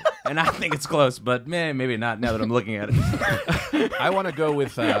to go. And I think it's close, but maybe not now that I'm looking at it. I want to go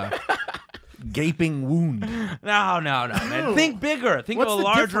with gaping wound. No, man. Think bigger. Think What's of a the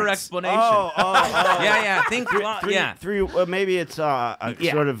larger difference? explanation. Oh. Yeah. Think. Yeah. Three. Maybe it's sort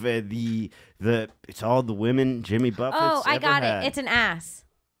of the. It's all the women Jimmy Buffett's Oh, I ever got had. it. It's an ass.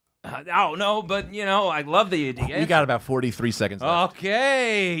 Oh no, but I love the idea. You got about 43 seconds left.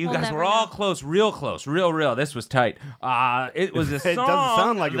 Okay, you We'll guys never were all know. close, real. This was tight. It was a song It doesn't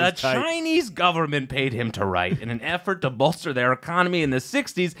sound like it the was tight. Chinese government paid him to write. In an effort to bolster their economy in the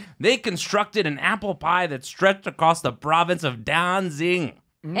 60s, they constructed an apple pie that stretched across the province of Danzig.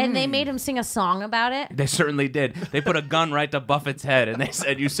 And they made him sing a song about it. They certainly did. They put a gun right to Buffett's head, and they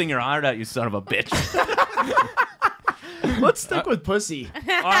said, "You sing your heart out, you son of a bitch." Let's stick with pussy. All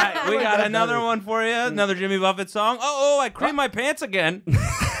right, we got another one for you. Another Jimmy Buffett song. Oh, I creamed my pants again.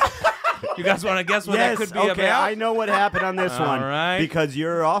 You guys want to guess what that could be okay, about? I know what happened on this All one right. because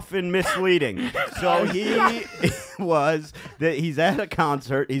you're often misleading. So he was that he's at a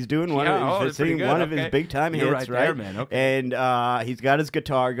concert. He's doing one Yeah, of that's he's singing pretty good, one of his okay. big time You're hits, right there, man, okay. And he's got his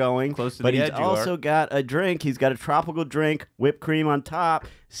guitar going, Close to but the he's edge you also are. got a drink. He's got a tropical drink, whipped cream on top,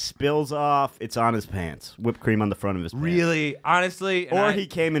 spills off. It's on his pants. Whipped cream on the front of his pants. Really, honestly, and Or he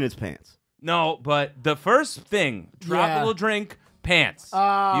came in his pants. No, but the first thing, tropical drink, pants.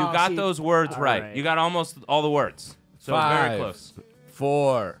 Oh, you got see, those words all right. right. You got almost all the words. So it's very 5, close.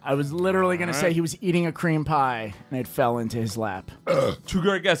 4. I was literally going to say he was eating a cream pie and it fell into his lap. 2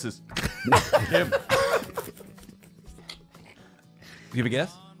 great guesses. Kim. You have a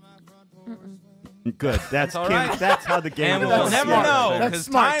guess? Good. That's all Kim. right. That's how the game And goes. we'll never smart. know That's because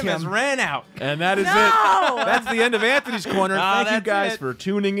smart, time has Kim. ran out. And that is it. That's the end of Anthony's Corner. No, Thank you that's guys it. for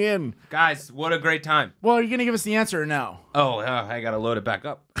tuning in. Guys, what a great time. Well, are you going to give us the answer or no? Oh, I got to load it back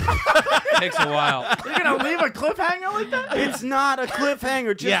up. takes a while. You're gonna leave a cliffhanger like that? It's not a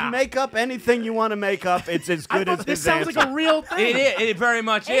cliffhanger. Just make up anything you want to make up. It's as good as this sounds like a real thing. It is. It very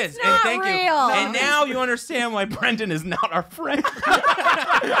much is. not And thank you. real. And now you understand why Brendan is not our friend.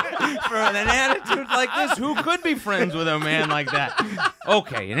 For an attitude like this, who could be friends with a man like that?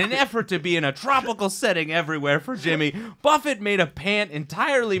 Okay, in an effort to be in a tropical setting everywhere for Jimmy, Buffett made a pant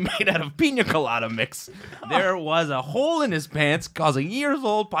entirely made out of pina colada mix. There was a hole in his pants, causing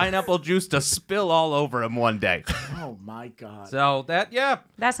years-old pineapple juice to spill all over him one day. Oh my God. So that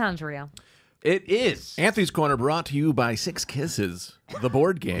sounds real. It is. Anthony's Corner brought to you by 6 Kisses, the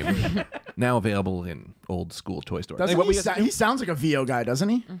board game. Now available in old school toy stores. He sounds like a VO guy, doesn't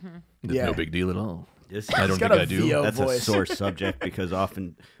he? That's no big deal at all. I don't think I do. That's a sore subject because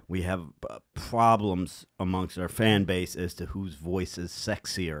often we have problems amongst our fan base as to whose voice is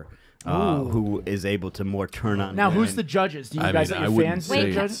sexier, who is able to more turn on. Now, who's the judges? Do you guys let your fans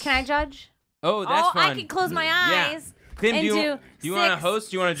Wait, judge? can I judge? Oh, that's fun. I can close my eyes. Tim, and do you want to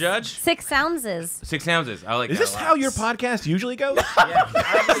host? Do you want to judge? 6 ounces. 6 ounces. I like Is that this a lot. how your podcast usually goes?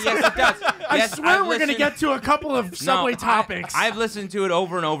 Yes, it does. I swear we're going to get to a couple of Subway topics. I've listened to it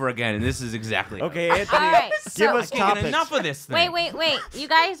over and over again, and this is exactly Okay, Anthony, All right, give so- us I can't topics. get enough of this thing. Wait. You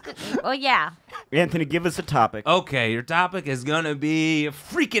guys. Oh, yeah. Anthony, give us a topic. Okay, your topic is going to be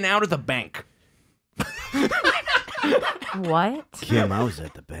freaking out at the bank. What? Kim, I was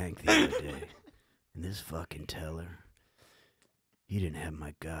at the bank the other day, and this fucking teller, he didn't have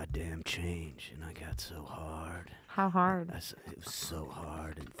my goddamn change, and I got so hard. How hard? It was so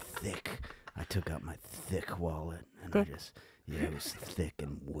hard and thick. I took out my thick wallet, and Thick? it was thick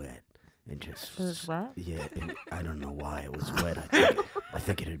and wet. And just It was wet? Yeah, and I don't know why it was wet. I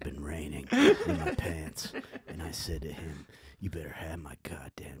think it had been raining in my pants. And I said to him, "You better have my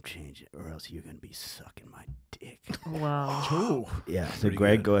goddamn change, or else you're gonna be sucking my dick." Wow. Yeah. So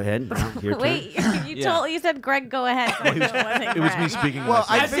Greg, go ahead. Your turn. Wait, you said Greg, go ahead. So It was me speaking. Well,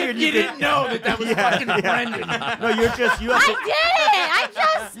 I As if figured you didn't know that was fucking Brendan. No, you have to. I did.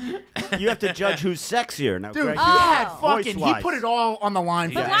 You have to judge who's sexier. Now, Dude, Greg, he had voice fucking, he wise. put it all on the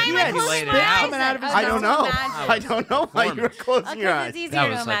line. But for why you. am He I had closing laid my it eyes? out. coming out of his I don't know. Imagine. I don't know why you were closing your eyes. It's easier That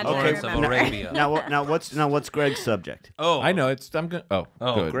to was like imagine. Lawrence of Arabia. Now what's Greg's subject? Oh, I know. I'm good. Oh,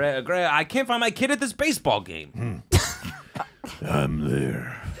 good. Greg, I can't find my kid at this baseball game. I'm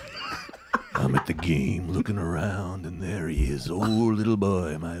there. I'm at the game looking around, and there he is, old little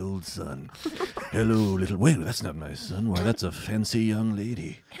boy, my old son. Hello, little... Wait, that's not my son. Why, that's a fancy young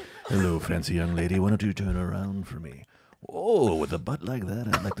lady. Hello, fancy young lady. Why don't you turn around for me? Oh, with a butt like that,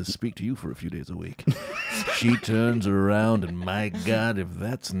 I'd like to speak to you for a few days a week. She turns around, and my God, if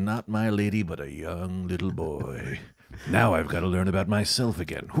that's not my lady, but a young little boy. Now I've got to learn about myself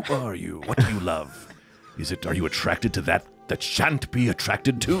again. Who are you? What do you love? Are you attracted to that shan't be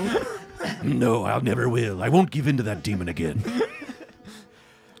attracted to? No, I never will. I won't give in to that demon again.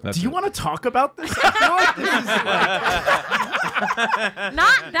 Do you want to talk about this? I feel like this is like...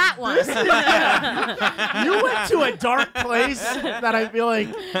 Not that one. You went to a dark place that I feel like,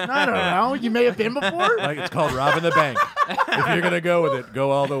 I don't know, you may have been before. Like it's called robbing the bank. If you're gonna go with it,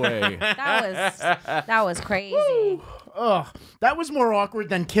 go all the way. That was crazy. Ugh, that was more awkward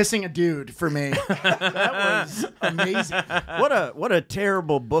than kissing a dude for me. That was amazing. What a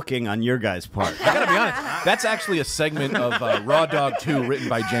terrible booking on your guys' part. I gotta be honest. That's actually a segment of Raw Dog 2 written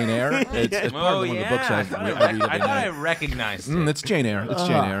by Jane Eyre. It's part of one of the books I read I every thought I night. recognized it. It's Jane Eyre. It's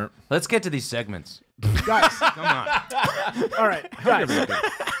Jane Eyre. Let's get to these segments. Guys, Come on. all right, guys.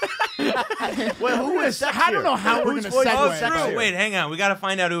 Well, who is sexier? I don't know how we're Whose gonna voice is segue. True. sexier? Wait, hang on. We got to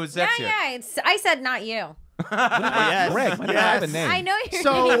find out who is sexier. Yeah. I said not you. Yes. Greg, why do you have a name? I know you're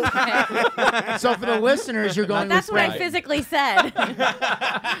So- getting Greg. So for the listeners, you're going That's with what I Brendan. physically said.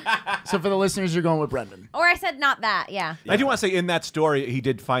 So for the listeners, you're going with Brendan. Or I said not that. Yeah. I do want to say in that story, he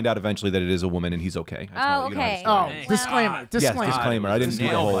did find out eventually that it is a woman and he's okay. I just Oh, wanna let you know okay. how Oh, the story disclaimer. ends. Disclaimer. Yes, disclaimer. I didn't see the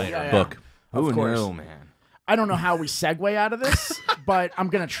Nail whole biter. book. Who course. knew, man? I don't know how we segue out of this, but I'm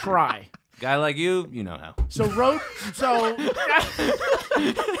gonna try. Guy like you know how. So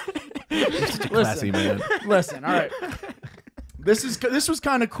Classy man. Listen, all right. This was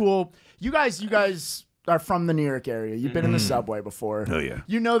kind of cool. You guys are from the New York area. You've been in the subway before. Oh, yeah.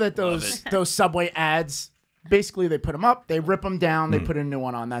 You know that those subway ads, basically they put them up, they rip them down, they put a new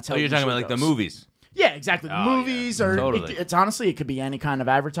one on. That's how. Oh, you're it talking about usually like the goes. movies. Yeah, exactly. The movies or totally. it's honestly it could be any kind of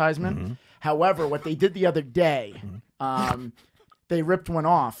advertisement. However, what they did the other day, they ripped one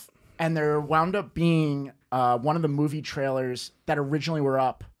off, and there wound up being one of the movie trailers that originally were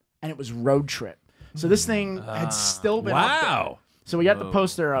up, and it was Road Trip. So this thing had still been up there. Wow. So we got the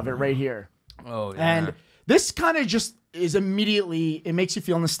poster of it right here. Oh, yeah. And this kind of just is immediately, it makes you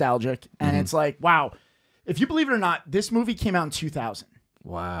feel nostalgic. And it's like, wow, if you believe it or not, this movie came out in 2000.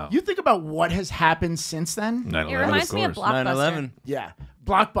 Wow. You think about what has happened since then? 9/11, It reminds me of Blockbuster. 9/11. Yeah.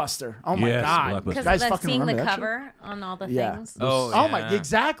 Blockbuster. Oh my Yes, God. Blockbuster. Because Guys I've fucking seen the remember that shit? cover on all the Yeah. things. Oh my,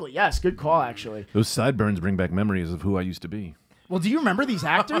 exactly. Yes, good call, actually. Those sideburns bring back memories of who I used to be. Well, do you remember these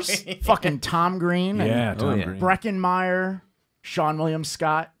actors? Fucking Tom Green Yeah, and Tom Green. Breckenmeyer, Sean William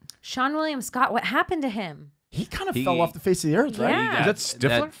Scott. Sean William Scott, what happened to him? He kind of fell off the face of the earth, right? Yeah. Is that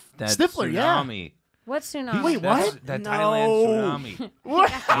Stifler? That Stifler, yeah. tsunami. What tsunami? Wait, what? That No. Thailand tsunami.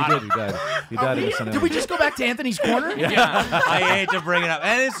 What? He did. He died. He died in the tsunami. Did we just go back to Anthony's corner? Yeah, I hate to bring it up,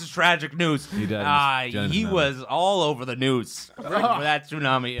 and this is tragic news. He died in the He tsunami. was all over the news for that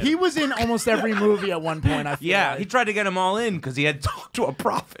tsunami. He was in almost every movie at one point, I feel Yeah, like. he tried to get them all in because he had talked to a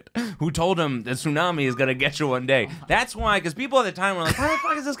prophet who told him the tsunami is going to get you one day. That's why, because people at the time were like, why the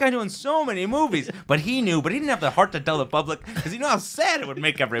fuck is this guy doing so many movies? But he knew, but he didn't have the heart to tell the public because he knew how sad it would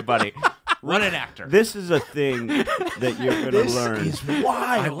make everybody. What an actor. This is a thing that you're going to learn. This is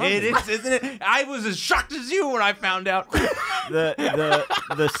wild. It is, isn't it? I was as shocked as you when I found out.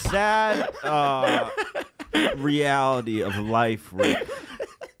 The sad reality of life, Rick,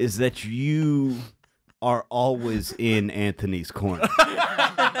 is that you are always in Anthony's corner.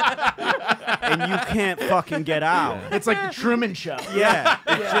 And you can't fucking get out. It's like the Truman Show. Yeah,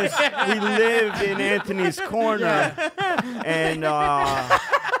 it's just we live in Anthony's corner, and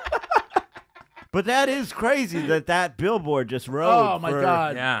but that is crazy that billboard just rode. Oh my for-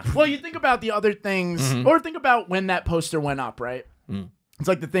 God. Yeah. Well, you think about the other things, or think about when that poster went up, right? It's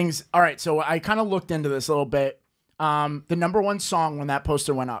like the things. All right, so I kind of looked into this a little bit. The #1 song when that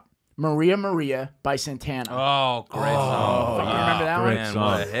poster went up, Maria Maria by Santana. Oh, great song. Fucking remember that one? Man,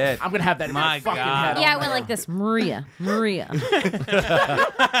 what a hit. I'm gonna have that in my fucking head. Yeah, it went like this. Maria.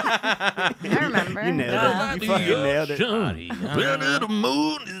 I remember. You nailed it. You fucking nailed it. Planet of the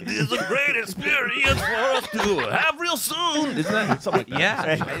moon is a great experience for us to have real soon. Isn't that something like that? Yeah.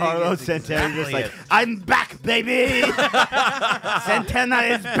 And I think Carlos it's Santana just exactly like, it. I'm back, baby. Santana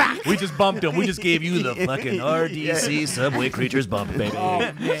is back. We just bumped him. We just gave you the fucking RDC Subway Creatures bump, baby. Oh,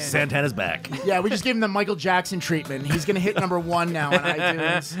 man. Santana's back. Yeah, we just gave him the Michael Jackson treatment. He's gonna hit #1 now on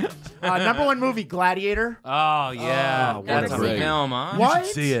iTunes. #1 movie, Gladiator. Oh, yeah. Oh, That's what a a great- film, huh? What?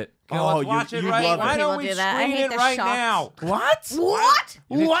 See it. Okay, Oh, let's watch it you right. love Why it. don't we People do that. I screen hate it the right sharks. now? What? What?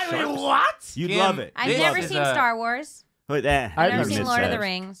 What? You'd Kim, love it. I've This never is seen a- Star Wars. Wait, that. I've I've never never seen seen Lord of the Star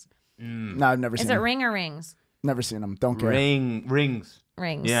Rings. No, I've never Is seen it him. Ring or Rings? Never seen him. Don't care. Rings.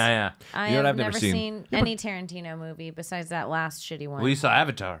 Rings. Yeah, yeah. I You know what have I've never never seen? seen any Tarantino movie besides that last shitty one. Well, you saw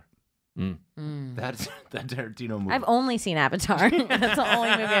Avatar. Mm. That's that Tarantino movie. I've only seen Avatar. That's the only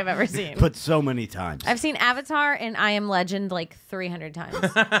movie I've ever seen. But so many times. I've seen Avatar and I Am Legend like 300 times.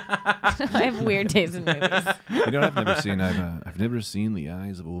 I have weird taste in movies. You know what I've never seen? I've never seen the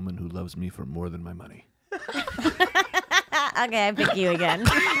eyes of a woman who loves me for more than my money. Okay, I pick you again.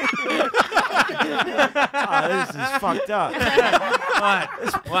 Oh, this is fucked up.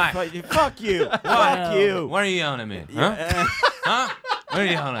 What? Fuck you. Fuck you. What are you yelling at me? Huh? Huh? What are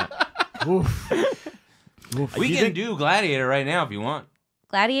you yelling at? We You can think- do Gladiator right now if you want.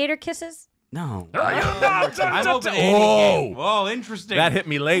 Gladiator kisses? No. I'm open to any game. Whoa, interesting. That hit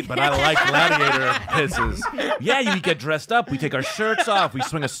me late, but I like gladiator pisses. Yeah, you get dressed up. We take our shirts off. We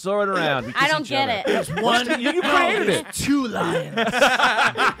swing a sword around. We kiss I don't each get other. it. There's one. You created it. Two lions.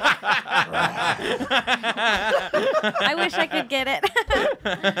 I wish I could get it.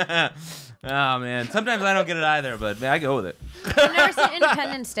 Oh, man. Sometimes I don't get it either, but man, I go with it. I've never seen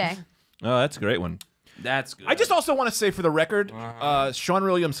Independence Day. Oh, that's a great one. That's good. I just also want to say for the record, Sean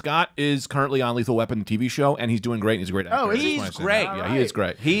William Scott is currently on Lethal Weapon, the TV show, and he's doing great. And he's a great actor. Oh, I just he's wanna say great. that. Yeah, he is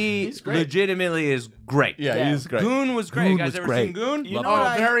great. He legitimately is great. Yeah, he is great. Goon was great. Goon You guys was ever great. seen Goon? You know Oh, what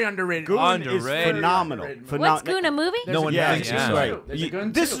I- very underrated. Goon Underrated. is phenomenal. What's Goon, a movie? No one Yeah, thinks yeah. he's great. There's a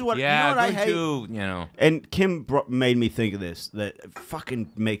Goon This too. is what Yeah, you know what I Goon hate. too, you know. And Kim made me think of this. That fucking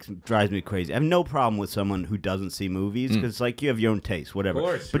drives me crazy. I have no problem with someone who doesn't see movies because like you have your own taste, whatever. Of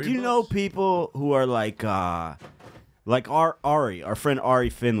course, but read you know books. people who are like Ari, our friend Ari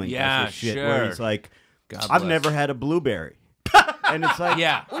Finley. does Yeah, this shit sure. Where he's like, God I've bless. never had a blueberry. And it's like,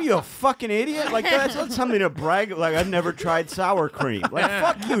 Yeah. what are you, a fucking idiot? Like, that's not something to brag. Like, I've never tried sour cream. Like,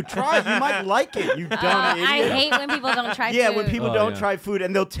 fuck you, try it. You might like it, you dumb idiot. I hate when people don't try Yeah, food. when people don't try food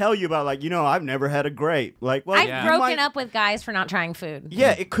and they'll tell you about, like, I've never had a grape. Like, well, I've you broken might- up with guys for not trying food.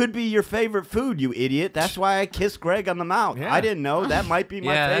 Yeah, it could be your favorite food, you idiot. That's why I kissed Greg on the mouth. Yeah. I didn't know. That might be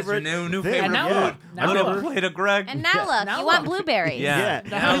my Yeah, that's favorite. your new thing. favorite now food. now A little look. plate of Greg. And now look, now you want look. blueberries. Yeah. Yeah.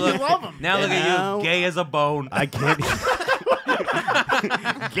 Now look, love 'em. now look Now- at you, gay as a bone. I can't.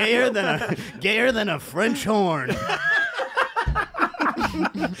 gayer than a French horn.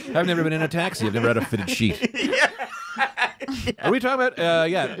 I've never been in a taxi. I've never had a fitted sheet. Are we talking about?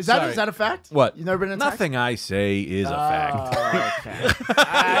 Yeah. Is that a fact? What? You've never been in a taxi? Nothing I say is a fact. Okay.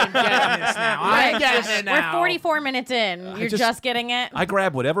 I'm getting this now. I'm getting it now. We're 44 minutes in. You're just getting it? I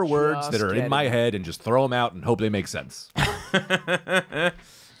grab whatever words that are in my getting head and just throw them out and hope they make sense.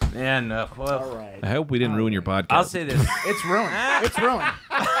 Man, well, All right. I hope we didn't ruin your podcast. I'll say this. It's ruined. It's ruined.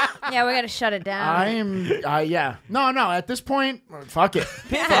 Yeah, we got to shut it down. Yeah. No. At this point, fuck it.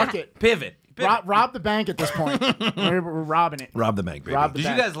 Fuck it. Pivot. Rob the bank at this point. We're robbing it. Rob the bank, baby. Rob the Did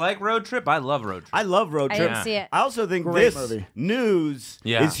bank. you guys like Road Trip? I love Road Trip. I love Road I Trip. didn't see it. I also think Great this movie. news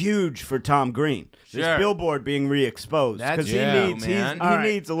is huge for Tom Green. Sure. This billboard being re-exposed because he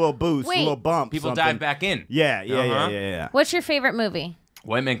needs a little boost, Wait. a little bump. People something. dive back in. Yeah. What's your favorite movie?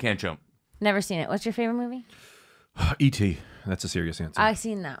 White Man Can't Jump. Never seen it. What's your favorite movie? E.T. That's a serious answer. I've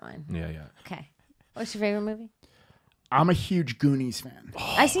seen that one. Yeah. Okay. What's your favorite movie? I'm a huge Goonies fan.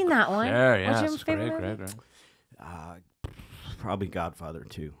 I seen that one. Yeah. What's your favorite movie? Great. Probably Godfather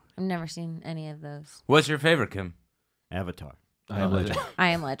 2. I've never seen any of those. What's your favorite, Kim? Avatar. I Am Legend. I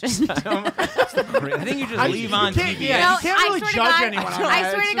Am Legend. I think you just leave on TV. Yeah, you can't really judge anyone on that.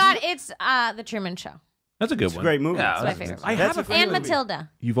 I swear to God, it's The Truman Show. That's a good It's a one. great movie. Yeah, It's my favorite. I have a And feeling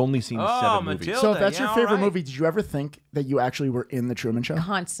Matilda. you've only seen 7 movies. Matilda. So if that's yeah, your favorite all right. movie, did you ever think that you actually were in the Truman Show?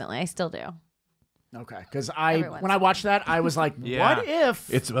 Constantly. I still do. Okay, because Everyone's. when I watched that, I was like, Yeah. what if?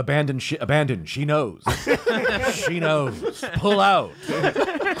 It's abandoned. Abandoned. She knows. She knows. Pull out.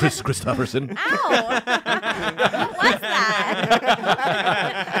 Chris Christopherson. Ow! What's that?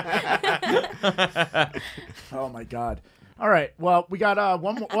 Oh my God! All right, well we got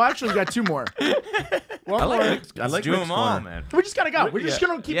one more. Well, actually, we got 2 more. One more. I like Do Rick's them all, corner. man. We just gotta go. We're just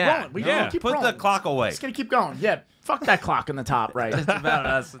gonna keep going. We're gonna keep Put rolling. the clock away. Just gonna keep going. Yeah, fuck that clock in the top right. It's about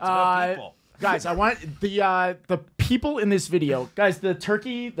us. It's about people. Guys, I want the people in this video. Guys,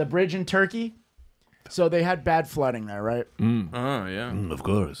 the bridge in Turkey. So they had bad flooding there, right? Oh, yeah. Of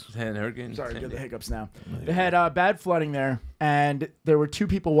course. Hurricane. Sorry, get the hiccups now. They had bad flooding there, and there were 2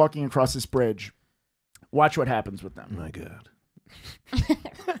 people walking across this bridge. Watch what happens with them. My God.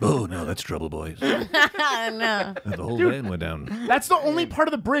 Oh no, that's trouble, boys. No. The whole van went down. That's the only part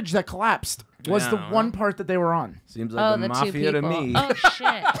of the bridge that collapsed. Was the one part that they were on. Seems like the 2 mafia to people. me. Oh,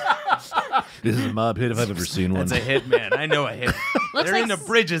 shit. This is a mob hit if I've ever seen one. That's a hit, man. I know a hit. They're like into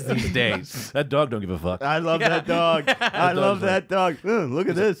bridges these days. That dog don't give a fuck. I love that dog. I love that dog. Look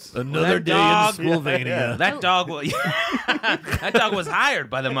at this. Another That day dog- in Slovenia. That dog that dog was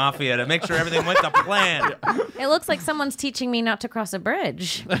hired by the mafia to make sure everything went to plan. It looks like someone's teaching me not to cross a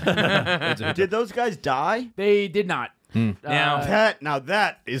bridge. Did those guys die? They did not. Now,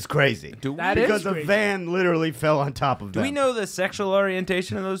 That is crazy. That is Because the crazy. van literally fell on top of them. do we know the sexual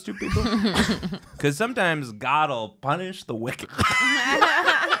orientation of those 2 people? Because sometimes God will punish the wicked.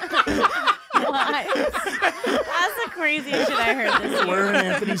 What? That's the craziest shit I heard this We're year. in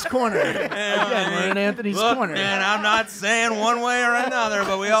Anthony's corner. Again, we're in Anthony's Look, corner. man, I'm not saying one way or another,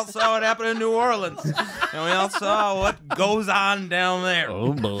 but we all saw what happened in New Orleans. And we all saw what goes on down there.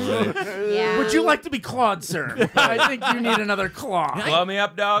 Oh boy. Yeah. Would you like to be clawed, sir? I think you need another claw. Blow me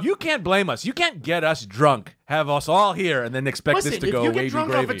up, dog. You can't blame us. You can't get us drunk, have us all here, and then expect Listen, this to if go you wavy get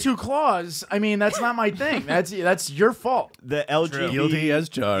drunk gravy. off of 2 claws, I mean, that's not my thing. That's your fault. The LGBT. Guilty as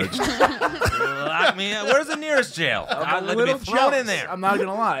charged. Lock me up. Where's the nearest jail? I'd like to be thrown in there. I'm not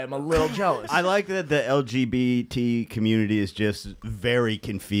gonna lie. I'm a little jealous. I like that the LGBT community is just very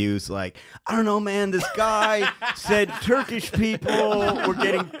confused. Like, I don't know, man. This guy said Turkish people were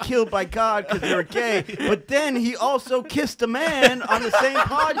getting killed by God because they were gay, but then he also kissed a man on the same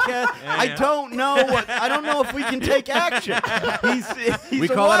podcast. I don't know. I don't know if we can take action. He's We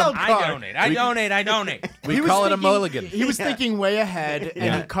a call it a- wild I card. donate. I donate. I donate. We He was call it a thinking- mulligan. He was thinking way ahead,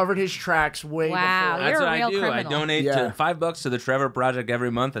 and he covered his tracks way Wow, before. you're That's a what real I do. criminal. I donate Yeah. to $5 to the Trevor Project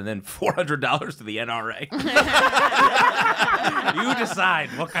every month, and then $400 to the NRA. You decide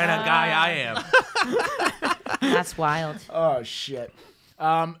what kind of guy I am. That's wild. Oh shit.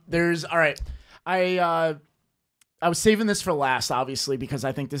 There's all right. I was saving this for last, obviously, because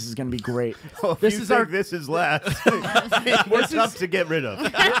I think this is going to be great. This is last. What's up to get rid of?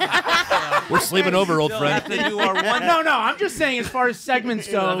 We're sleeping over, old Still friend. have to do our one. No, I'm just saying as far as segments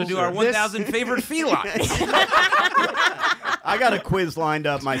go. We'll have to do our 1,000 favorite felines. I got a quiz lined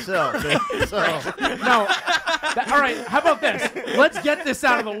up myself. So. No. All right, how about this? Let's get this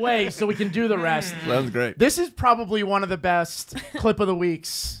out of the way so we can do the rest. Sounds great. This is probably one of the best clip of the week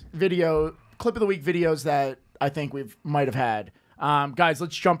videos that I think we might have had. Guys,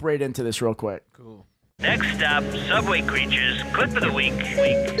 let's jump right into this real quick. Cool. Next up, Subway Creatures, Clip of the Week.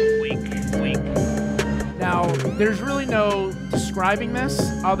 Now, there's really no describing this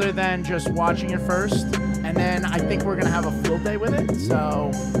other than just watching it first. And then I think we're going to have a field day with it. So,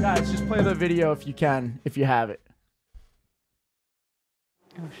 guys, just play the video if you can, if you have it.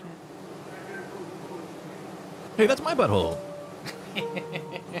 Oh, shit. Hey, that's my butthole.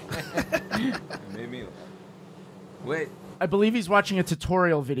 Maybe. Wait. I believe he's watching a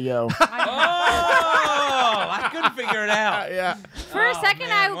tutorial video. I couldn't figure it out. Yeah. For a second,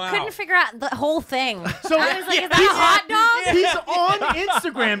 couldn't figure out the whole thing. So I was like, is that a hot dog? He's on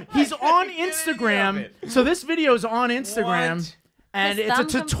Instagram. He's on Instagram. So this video is on Instagram. What? And His it's a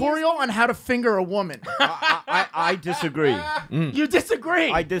thumb tutorial on how to finger a woman. I disagree. You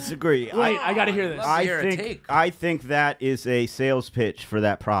disagree? I disagree. Wait, I got to hear this. I think that is a sales pitch for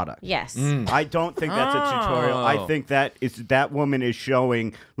that product. Yes. I don't think that's a tutorial. I think that woman is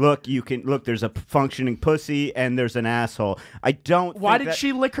showing, look, there's a functioning pussy and there's an asshole. I don't Why think did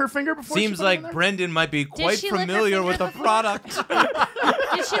she lick her finger before Seems she put it in like there? Brendan might be quite she lick her familiar finger with the before? product.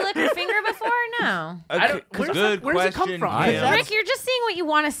 Did she lick her finger before or no? Good where's it come question. from? Rick, you're just seeing what you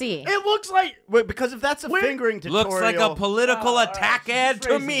want to see. It looks like... Wait, because if that's a fingering tutorial... Looks like a political attack ad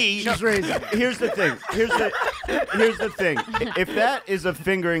to me. She's raising. Here's the thing. Here's the thing. If that is a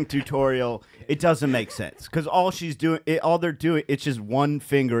fingering tutorial, it doesn't make sense because all they're doing, it's just one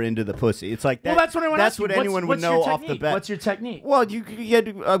finger into the pussy. It's like that. Well, that's what I want to ask you. Anyone would know off the bat. What's your technique? Well, you get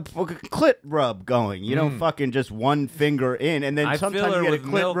a clit rub going. You don't fucking just one finger in, and then I sometimes fill her you get a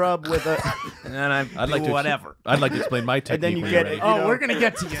with clit milk. rub with a. And then I'd like to whatever. I'd like to explain my technique. And then you when get you're ready. Oh, we're gonna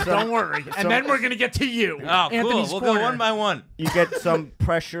get to you. Don't worry. And then we're gonna get to you. Oh, Anthony's cool. We'll corner. go one by one. You get some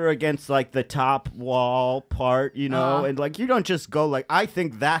pressure against like the top wall part, and like you don't just go like. I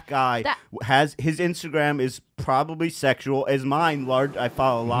think that guy has his Instagram is probably sexual as mine. I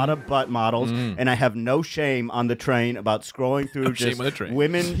follow a lot of butt models, and I have no shame on the train about scrolling through just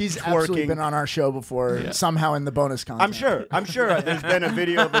women. He's twerking. absolutely been on our show before, somehow in the bonus content. I'm sure. There's been a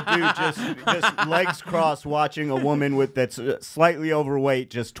video of a dude just legs crossed watching a woman that's slightly overweight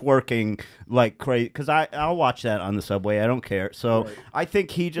just twerking like crazy. Because I'll watch that on the subway. I don't care. So I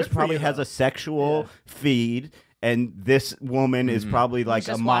think he just probably has a sexual feed. And this woman is probably like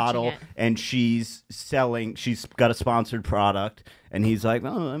a model, and she's got a sponsored product, and he's like,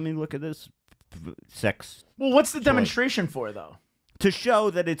 oh, I mean, look at this sex. Well, what's the demonstration for, though? To show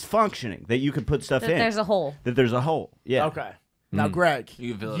that it's functioning, that you can put stuff in. There's a hole. That there's a hole. Yeah. Okay. Now, Greg,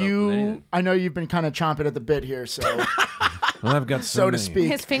 You can fill it up with anything. I know you've been kind of chomping at the bit here, so Well, I've got so to many. speak.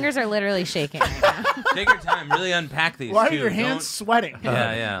 His fingers are literally shaking right now. Take your time. Really unpack these. Why are too. your hands sweating?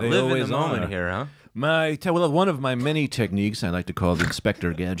 Yeah. They Live in always the moment are. here, huh? One of my many techniques I like to call the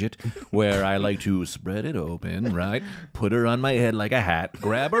Inspector Gadget, where I like to spread it open, right? Put her on my head like a hat,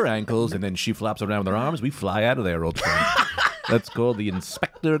 grab her ankles, and then she flops around with her arms. We fly out of there, old friend. That's called the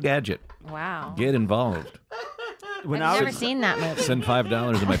Inspector Gadget. Wow. Get involved. When I've I never was seen that movie. Send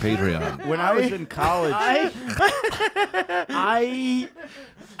 $5 to my Patreon. when I was in college,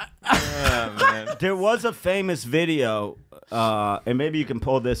 there was a famous video. And maybe you can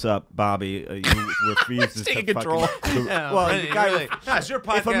pull this up, Bobby. You refuses Taking to control. Well, the guy. It's your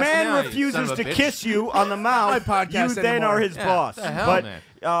podcast If a man now, you son refuses of a to bitch. kiss you on the mouth, podcast you then anymore. are his boss. the hell, but man?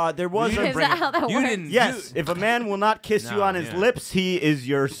 there was Is that how that You works? didn't. Yes, if a man will not kiss you No, on his yeah. lips, he is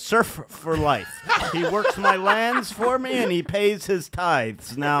your serf for life. He works my lands for me, and he pays his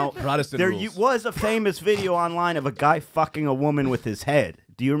tithes. Now, Protestant there rules. was a famous video online of a guy fucking a woman with his head.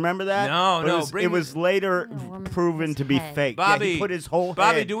 Do you remember that? No, But no, It bring was later proven to be head. fake. Bobby, yeah, he put his whole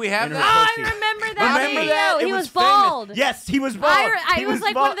Bobby, head do we have in her that? Oh, pussy. I remember that Remember video. that? It He was famous. bald. Yes, he was bald. It was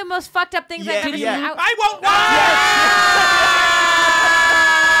like one of the most fucked up things I've ever seen. Yeah. I won't.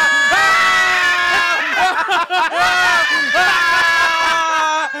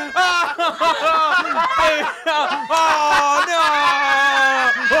 Oh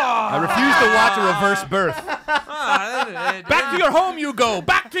no! I refuse to watch a reverse birth. Back to your home, you go.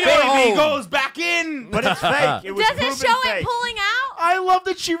 Back to your home. Baby goes back in. But it's fake. It was Does it proven show fake. it pulling out? I love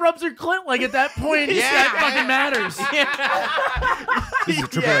that she rubs her clit like at that point. That fucking matters. This is a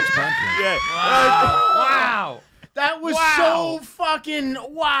Triple X podcast. Yeah. Wow. That was Wow. so fucking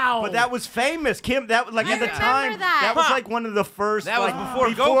wow. But that was famous, Kim. That was like I at the remember time. that. was like one of the first. That was like,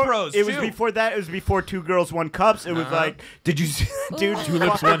 before GoPros, It was too. before that. It was before Two Girls, One Cups. It was like, did you see that dude? Ooh. Two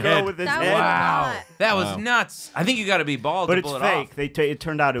lips, one head. With his That was head. Wow. not. That was nuts. I think you got to be bald But to it's pull it fake. off. It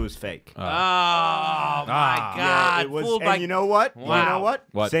turned out it was fake. Oh my God! Yeah, it was. Fooled And by you know what? Wow. You know what?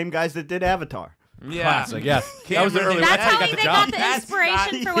 What? Same guys that did Avatar. yeah. Classic, yeah. That was the early. That's how got they the got job. the That's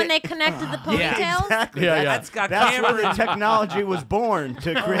inspiration got- for when they connected the ponytails. Exactly. Yeah, yeah. That's got That's where camera. the technology was born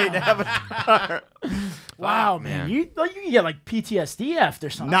to create Avatar. Wow, man. You can get like PTSD after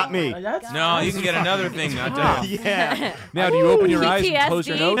something. Not me. Like, that's No, you can get another thing. Not Yeah. Now, do you open your eyes and close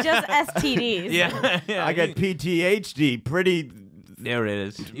your PTSD, nose? just STDs. yeah. I got PTHD. Pretty. There it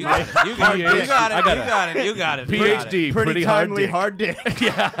is. You got it. You got it. You got it. PhD. Pretty timely hard dick. Pretty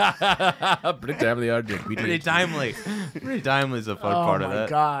timely hard dick. Pretty timely. Pretty timely is a fun part of that. Oh my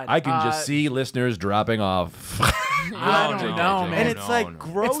God. I can just see listeners dropping off. I don't know, man. And it's like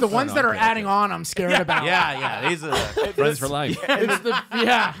gross. It's the ones that are adding on I'm scared about. Yeah. These are Friends for life. It's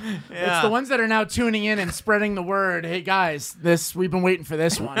the ones that are now tuning in and spreading the word. Hey guys, we've been waiting for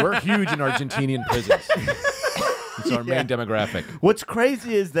this one. We're huge in Argentinian prisons. It's our main demographic. What's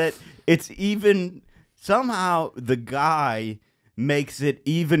crazy is that it's even somehow the guy makes it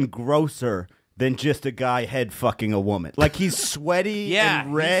even grosser than just a guy head fucking a woman. Like he's sweaty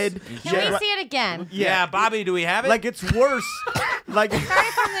and red. Can we see it again? Yeah, Bobby, do we have it? Like it's worse. Like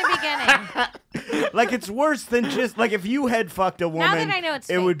Start from the beginning. like it's worse than just like if you head fucked a woman. Now that I know it's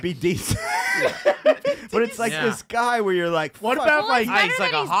it fake. would be decent. But it's like this guy where you're like, What fuck. about Well, like it's better he's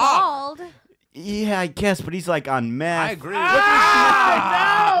like than a he's hog. bald. Yeah, I guess, but he's like on meth. I agree.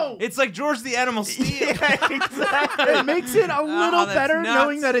 no! It's like George the Animal Steel. Yeah, exactly. It makes it a little that's better nuts.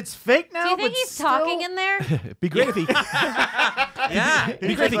 knowing that it's fake now. Do you think but he's still... talking in there? Be great if he. Yeah.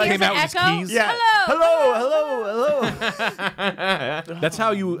 Be great if he Here's came out an with his echo. keys. Yeah. Hello. That's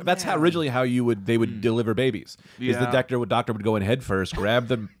how originally they would deliver babies. Is the doctor would go in head first, grab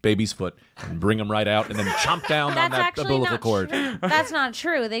the baby's foot, and bring him right out, and then chomp down on That's that actually umbilical not cord. true. That's not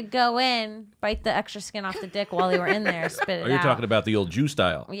true. They'd go in, bite the extra skin off the dick while they were in there, spit it Oh, you're out. talking about the old Jew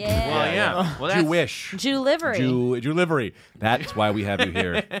style. Yeah. Well, yeah. Well, that's, Jewish. Jew livery. Jew livery. That's why we have you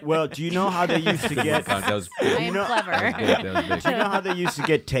here. Well, do you know how they used to get? That was I am Do clever. you know how they used to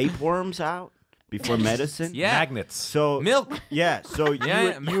get tapeworms out before medicine? Yeah. Magnets. So Milk. Yeah. So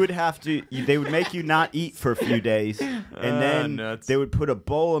you would have to. They would make you not eat for a few days, and then nuts. they would put a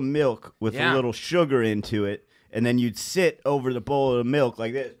bowl of milk with a little sugar into it, and then you'd sit over the bowl of milk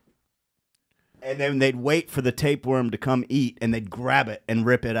like this. And then they'd wait for the tapeworm to come eat, and they'd grab it and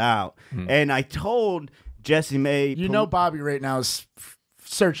rip it out. And I told Jessie Mae, You know, Bobby right now is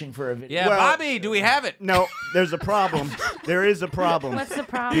searching for a video. Yeah, Bobby, do we have it? No, there's a problem. There is a problem. What's the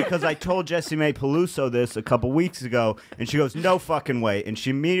problem? Because I told Jessie Mae Peluso this a couple weeks ago, and she goes, no fucking way. And she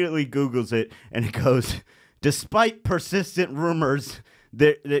immediately Googles it, and it goes, despite persistent rumors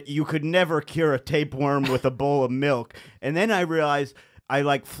that you could never cure a tapeworm with a bowl of milk. And then I realized I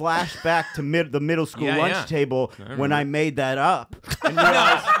like flashed back to the middle school lunch table when I made that up. And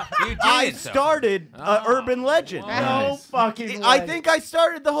realized I started urban legend. No fucking way. I think I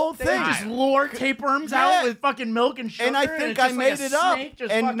started the whole thing. They just lure tapeworms out with fucking milk and sugar. And I think it's I just like made a it up. snake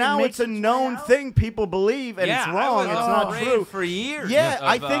just And fucking now makes it's a its way known out. thing people believe, and it's wrong. It's not true. For years. Yeah,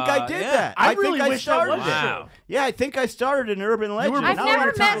 I think I did that. I think really I wish that started was it. true. Yeah, I think I started an urban legend. I've Now never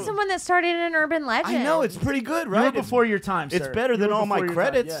it's met true. someone that started an urban legend. I know, it's pretty good, You were right? before your time, It's sir. better You than were all my before your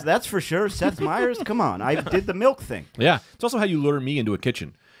time, credits, yeah. that's for sure. Seth Meyers, come on. I did the milk thing. Yeah, it's also how you lure me into a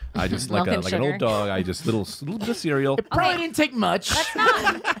kitchen. I just like Milk and an old sugar. dog. I just little bit of cereal. Probably didn't take much. That's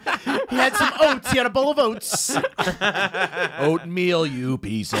not. He had some oats. He had a bowl of oats. Oatmeal, you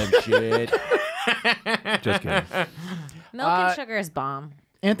piece of shit. Just kidding. Milk and sugar is bomb.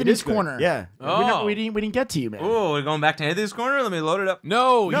 Anthony's Corner. Yeah. Oh. We didn't get to you, man. Oh, we're going back to Anthony's Corner? Let me load it up.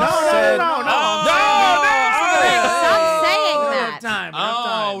 No, you No. Stop saying that. Time.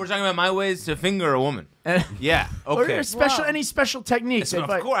 Oh, we're talking about my ways to finger a woman. Yeah, Or okay. any special techniques. Of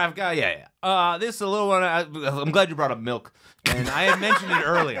course, I've got, this is a little one, I'm glad you brought up milk. And I had mentioned it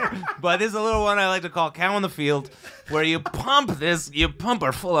earlier. But this is a little one I like to call cow in the field, where you pump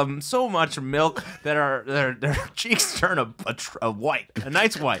her full of so much milk that their cheeks turn a white, a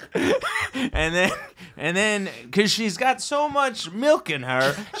nice white. And then, because she's got so much milk in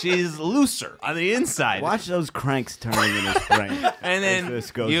her, she's looser on the inside. Watch those cranks turning in his brain. And then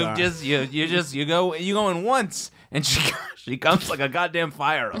this goes you on. you go in once, and she comes like a goddamn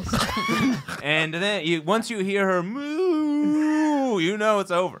fire hose. And then once you hear her moo, you know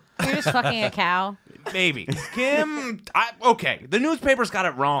it's over. You're just fucking a cow. Maybe Kim. Okay, the newspaper's got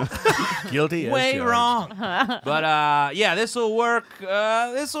it wrong. Guilty as Way charged. wrong. But this will work.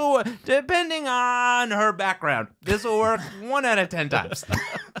 Depending on her background, this will work 1 out of 10 times.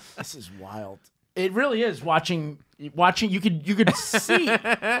 This is wild. It really is. Watching, you could see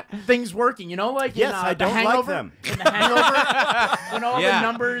things working. You know, like Yes, in, I The don't like Hangover, them. In The Hangover, when all the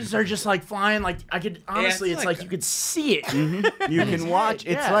numbers are just like flying. Like I could honestly, it's like you could see it. You can watch.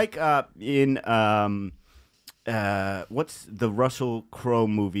 It's Yeah. like in what's the Russell Crowe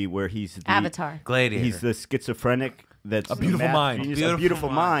movie where he's the Avatar. Gladiator. He's the schizophrenic that's A beautiful math mind. genius, Beautiful a beautiful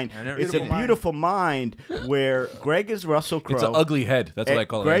mind. mind. It's a beautiful mind where Greg is Russell Crowe. It's an ugly head. That's what I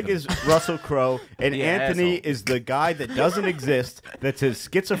call it. Greg is Russell Crowe, and The Anthony asshole. is the guy that doesn't exist. That's his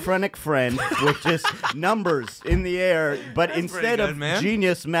schizophrenic friend with just numbers in the air. But instead good, of man.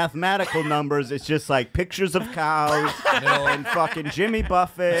 genius mathematical numbers, it's just like pictures of cows and fucking Jimmy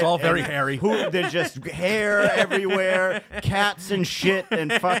Buffett. It's all very and hairy. There's just hair everywhere, cats and shit,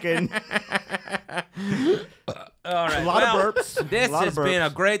 and fucking. All right. A lot of burps. This A lot has of been a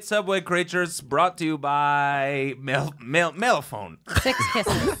burps. great Subway Creatures brought to you by Mailphone. 6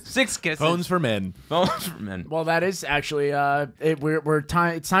 kisses. 6 kisses. Phones for men. Phones for men. Well, that is actually we're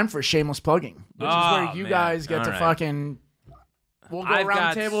time. It's time for shameless plugging, which is Oh, where you man. guys get All to right. fucking. We'll go I've around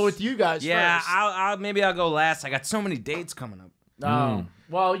got- the table with you guys Yeah, first. maybe I'll go last. I got so many dates coming up. Oh,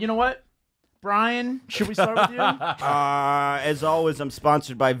 well, you know what, Brian? Should we start with you? As always, I'm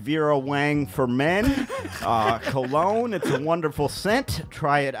sponsored by Vera Wang for Men. Cologne. It's a wonderful scent.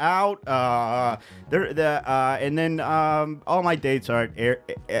 Try it out. And then all my dates are at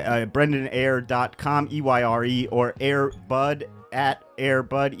BrendanAyre.com, EYRE, or AirBud at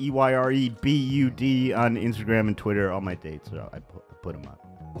AirBud, EYREBUD on Instagram and Twitter. All my dates, I put them up.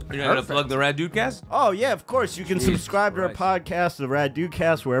 You're going to plug the Rad Dudecast? Oh, yeah, of course. You can subscribe to our podcast, The Rad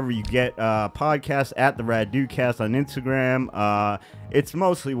Dudecast, wherever you get podcasts, at The Rad Dudecast on Instagram. It's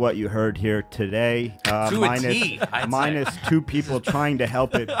mostly what you heard here today. To a T, I'd minus say. 2 people trying to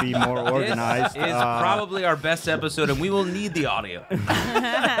help it be more organized. This is probably our best episode, and we will need the audio. We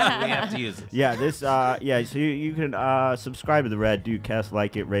have to use it. Yeah, so you can subscribe to The Rad Dudecast,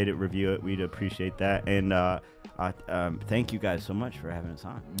 like it, rate it, review it. We'd appreciate that. And thank you guys so much for having us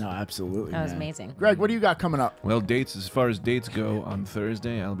on. No, absolutely. That was man. amazing. Greg, what do you got coming up? Well, dates, as far as dates go, on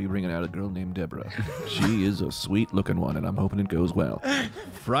Thursday, I'll be bringing out a girl named Deborah. She is a sweet-looking one, and I'm hoping it goes well.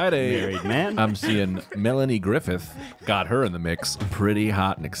 Friday, Married man. I'm seeing Melanie Griffith. Got her in the mix. Pretty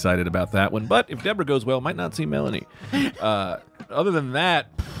hot and excited about that one. But if Deborah goes well, might not see Melanie. Other than that,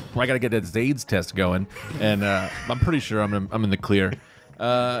 I got to get that Zades test going, and I'm pretty sure I'm in the clear.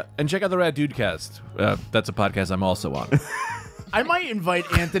 And check out the Rad Dudecast. That's a podcast I'm also on. I might invite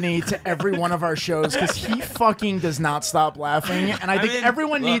Anthony to every one of our shows because he fucking does not stop laughing, and I think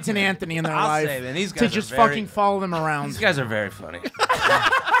everyone needs an Anthony in their I'll life say, man, these to guys are just very- fucking follow them around. These guys are very funny.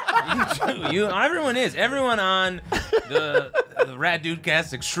 Everyone is. Everyone on the Rad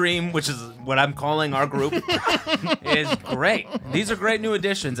Dudecast Extreme, which is what I'm calling our group, is great. These are great new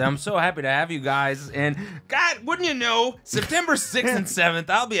additions. I'm so happy to have you guys. And God, wouldn't you know, September 6th and 7th,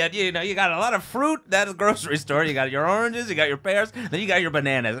 I'll be at, you got a lot of fruit at a grocery store. You got your oranges, you got your pears, then you got your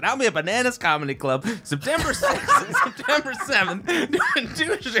bananas. And I'll be at Bananas Comedy Club September 6th and September 7th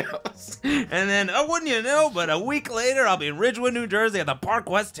doing 2 shows. And then, wouldn't you know, but a week later, I'll be in Ridgewood, New Jersey at the Park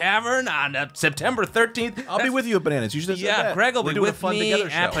West Tavern on September 13th. I'll be with you at Bananas. You should have said Yeah, that. Greg will We're be doing a with fun me together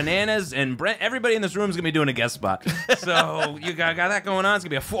at show. Bananas, and Brent, everybody in this room is going to be doing a guest spot. So you got that going on. It's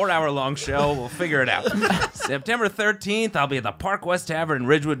going to be a 4-hour-long show. We'll figure it out. September 13th, I'll be at the Park West Tavern in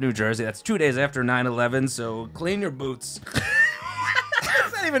Ridgewood, New Jersey. That's 2 days after 9/11, so clean your boots. What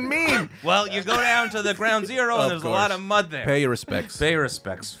does that even mean? Well, you go down to the ground zero, and there's a lot of mud there. Pay your respects. Pay your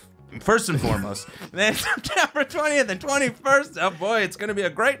respects. First and foremost. Then September 20th and 21st, oh boy, it's going to be a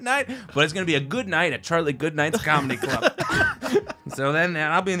great night, but it's going to be a good night at Charlie Goodnight's Comedy Club. So then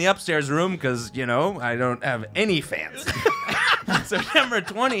I'll be in the upstairs room because, I don't have any fans. September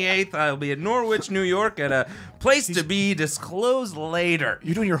 28th, I'll be in Norwich, New York at a place to be disclosed later.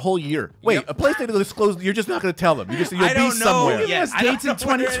 You're doing your whole year. Wait, Yep. a place to disclose. You're just not going to tell them. You'll I don't be know somewhere. yet. Us dates in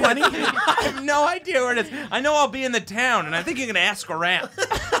 2020? I have no idea where it is. I know I'll be in the town, and I think you can ask around.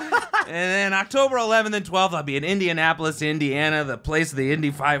 And then October 11th and 12th, I'll be in Indianapolis, Indiana, the place of the Indy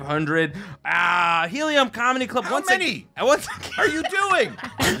 500. Helium Comedy Club. How many? What are you doing?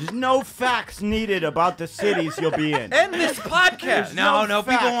 There's no facts needed about the cities you'll be in. End this podcast. No,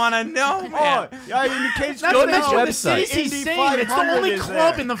 people facts. want to know, man. Oh, yeah, in case Not you to don't mention know, the cities Indy he's saying. It's the 500 only is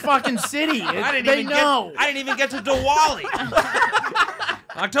club there. in the fucking city. I They didn't know. even get to Diwali.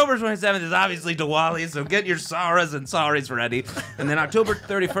 October 27th is obviously Diwali, so get your saras and saris ready. And then October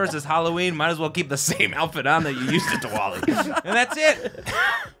 31st is Halloween. Might as well keep the same outfit on that you used at Diwali. And that's it.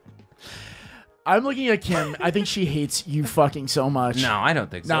 I'm looking at Kim. I think she hates you fucking so much. No, I don't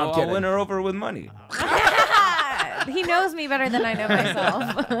think so. No, I'm I'll kidding. win her over with money. He knows me better than I know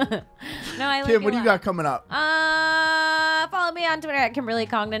myself. No, I like Kim, you what do you a got coming up? Follow me on Twitter at Kimberly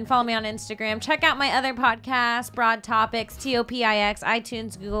Congdon. Follow me on Instagram. Check out my other podcasts, Broad Topics, TOPIX,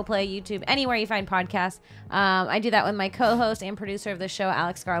 iTunes, Google Play, YouTube, anywhere you find podcasts. I do that with my co-host and producer of the show,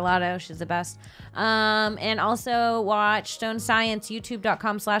 Alex Garlato. She's the best. And also watch Stone Science,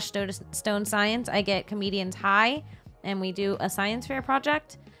 youtube.com/Stone Science. I get comedians high and we do a science fair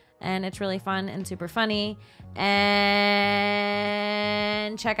project, and it's really fun and super funny. And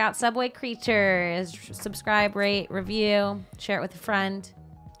check out Subway Creatures. Subscribe, rate, review, share it with a friend.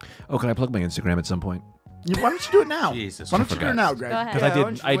 Oh, can I plug my Instagram at some point? Why don't you do it now? Jesus, Why don't you do it now, Greg? Go ahead.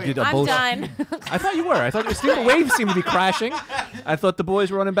 Because I did a I'm bullshit. done. I thought you were. I thought the waves seemed to be crashing. I thought the boys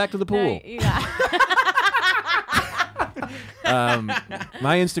were running back to the pool. No, you got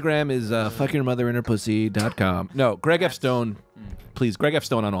My Instagram is fuckyourmotherinnerpussy.com. No, Greg F. Stone. Please, Greg F.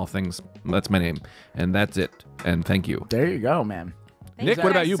 Stone on all things. That's my name. And that's it. And thank you. There you go, man. Nick,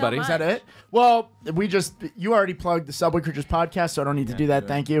 what about you, buddy? Is that it? Well, you already plugged the Subway Creatures podcast, so I don't need to do that.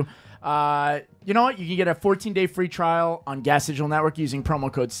 Thank you. You know what? You can get a 14-day free trial on Gas Digital Network using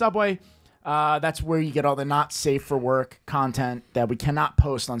promo code Subway. That's where you get all the not safe for work content that we cannot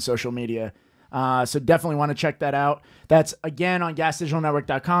post on social media. So definitely want to check that out. That's, again, on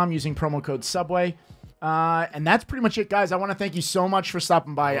gasdigitalnetwork.com using promo code Subway. And that's pretty much it, guys. I want to thank you so much for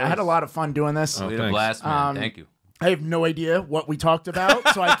stopping by. I had a lot of fun doing this. We had a blast, man. Thank you. I have no idea what we talked about,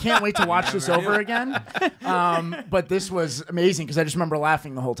 so I can't wait to watch this over again. But this was amazing because I just remember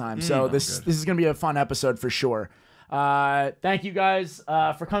laughing the whole time. So this is going to be a fun episode for sure. Thank you guys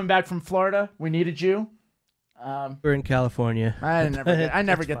for coming back from Florida. We needed you. We're in California. I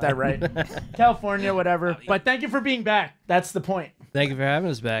never get that right. California, whatever. But thank you for being back. That's the point. Thank you for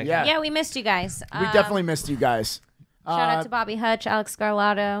having us back. Yeah, we missed you guys. We definitely missed you guys. Shout out to Bobby Hutch, Alex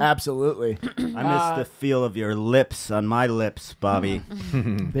Scarlato. Absolutely. I miss the feel of your lips on my lips, Bobby.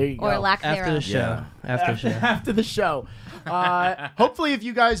 There you go. Or lack thereof. After the show. After the show. Hopefully, if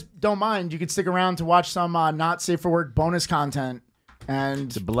you guys don't mind, you could stick around to watch some not safe for work bonus content.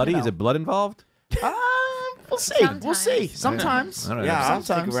 And Is it bloody? Is it blood involved? We'll see. Sometimes. We'll see. Sometimes. Yeah, I'll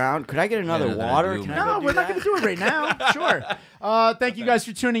stick around. Could I get another water? No, we're not going to do it right now. Sure. Thank you guys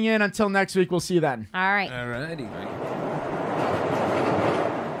for tuning in. Until next week, we'll see you then. All right. All righty.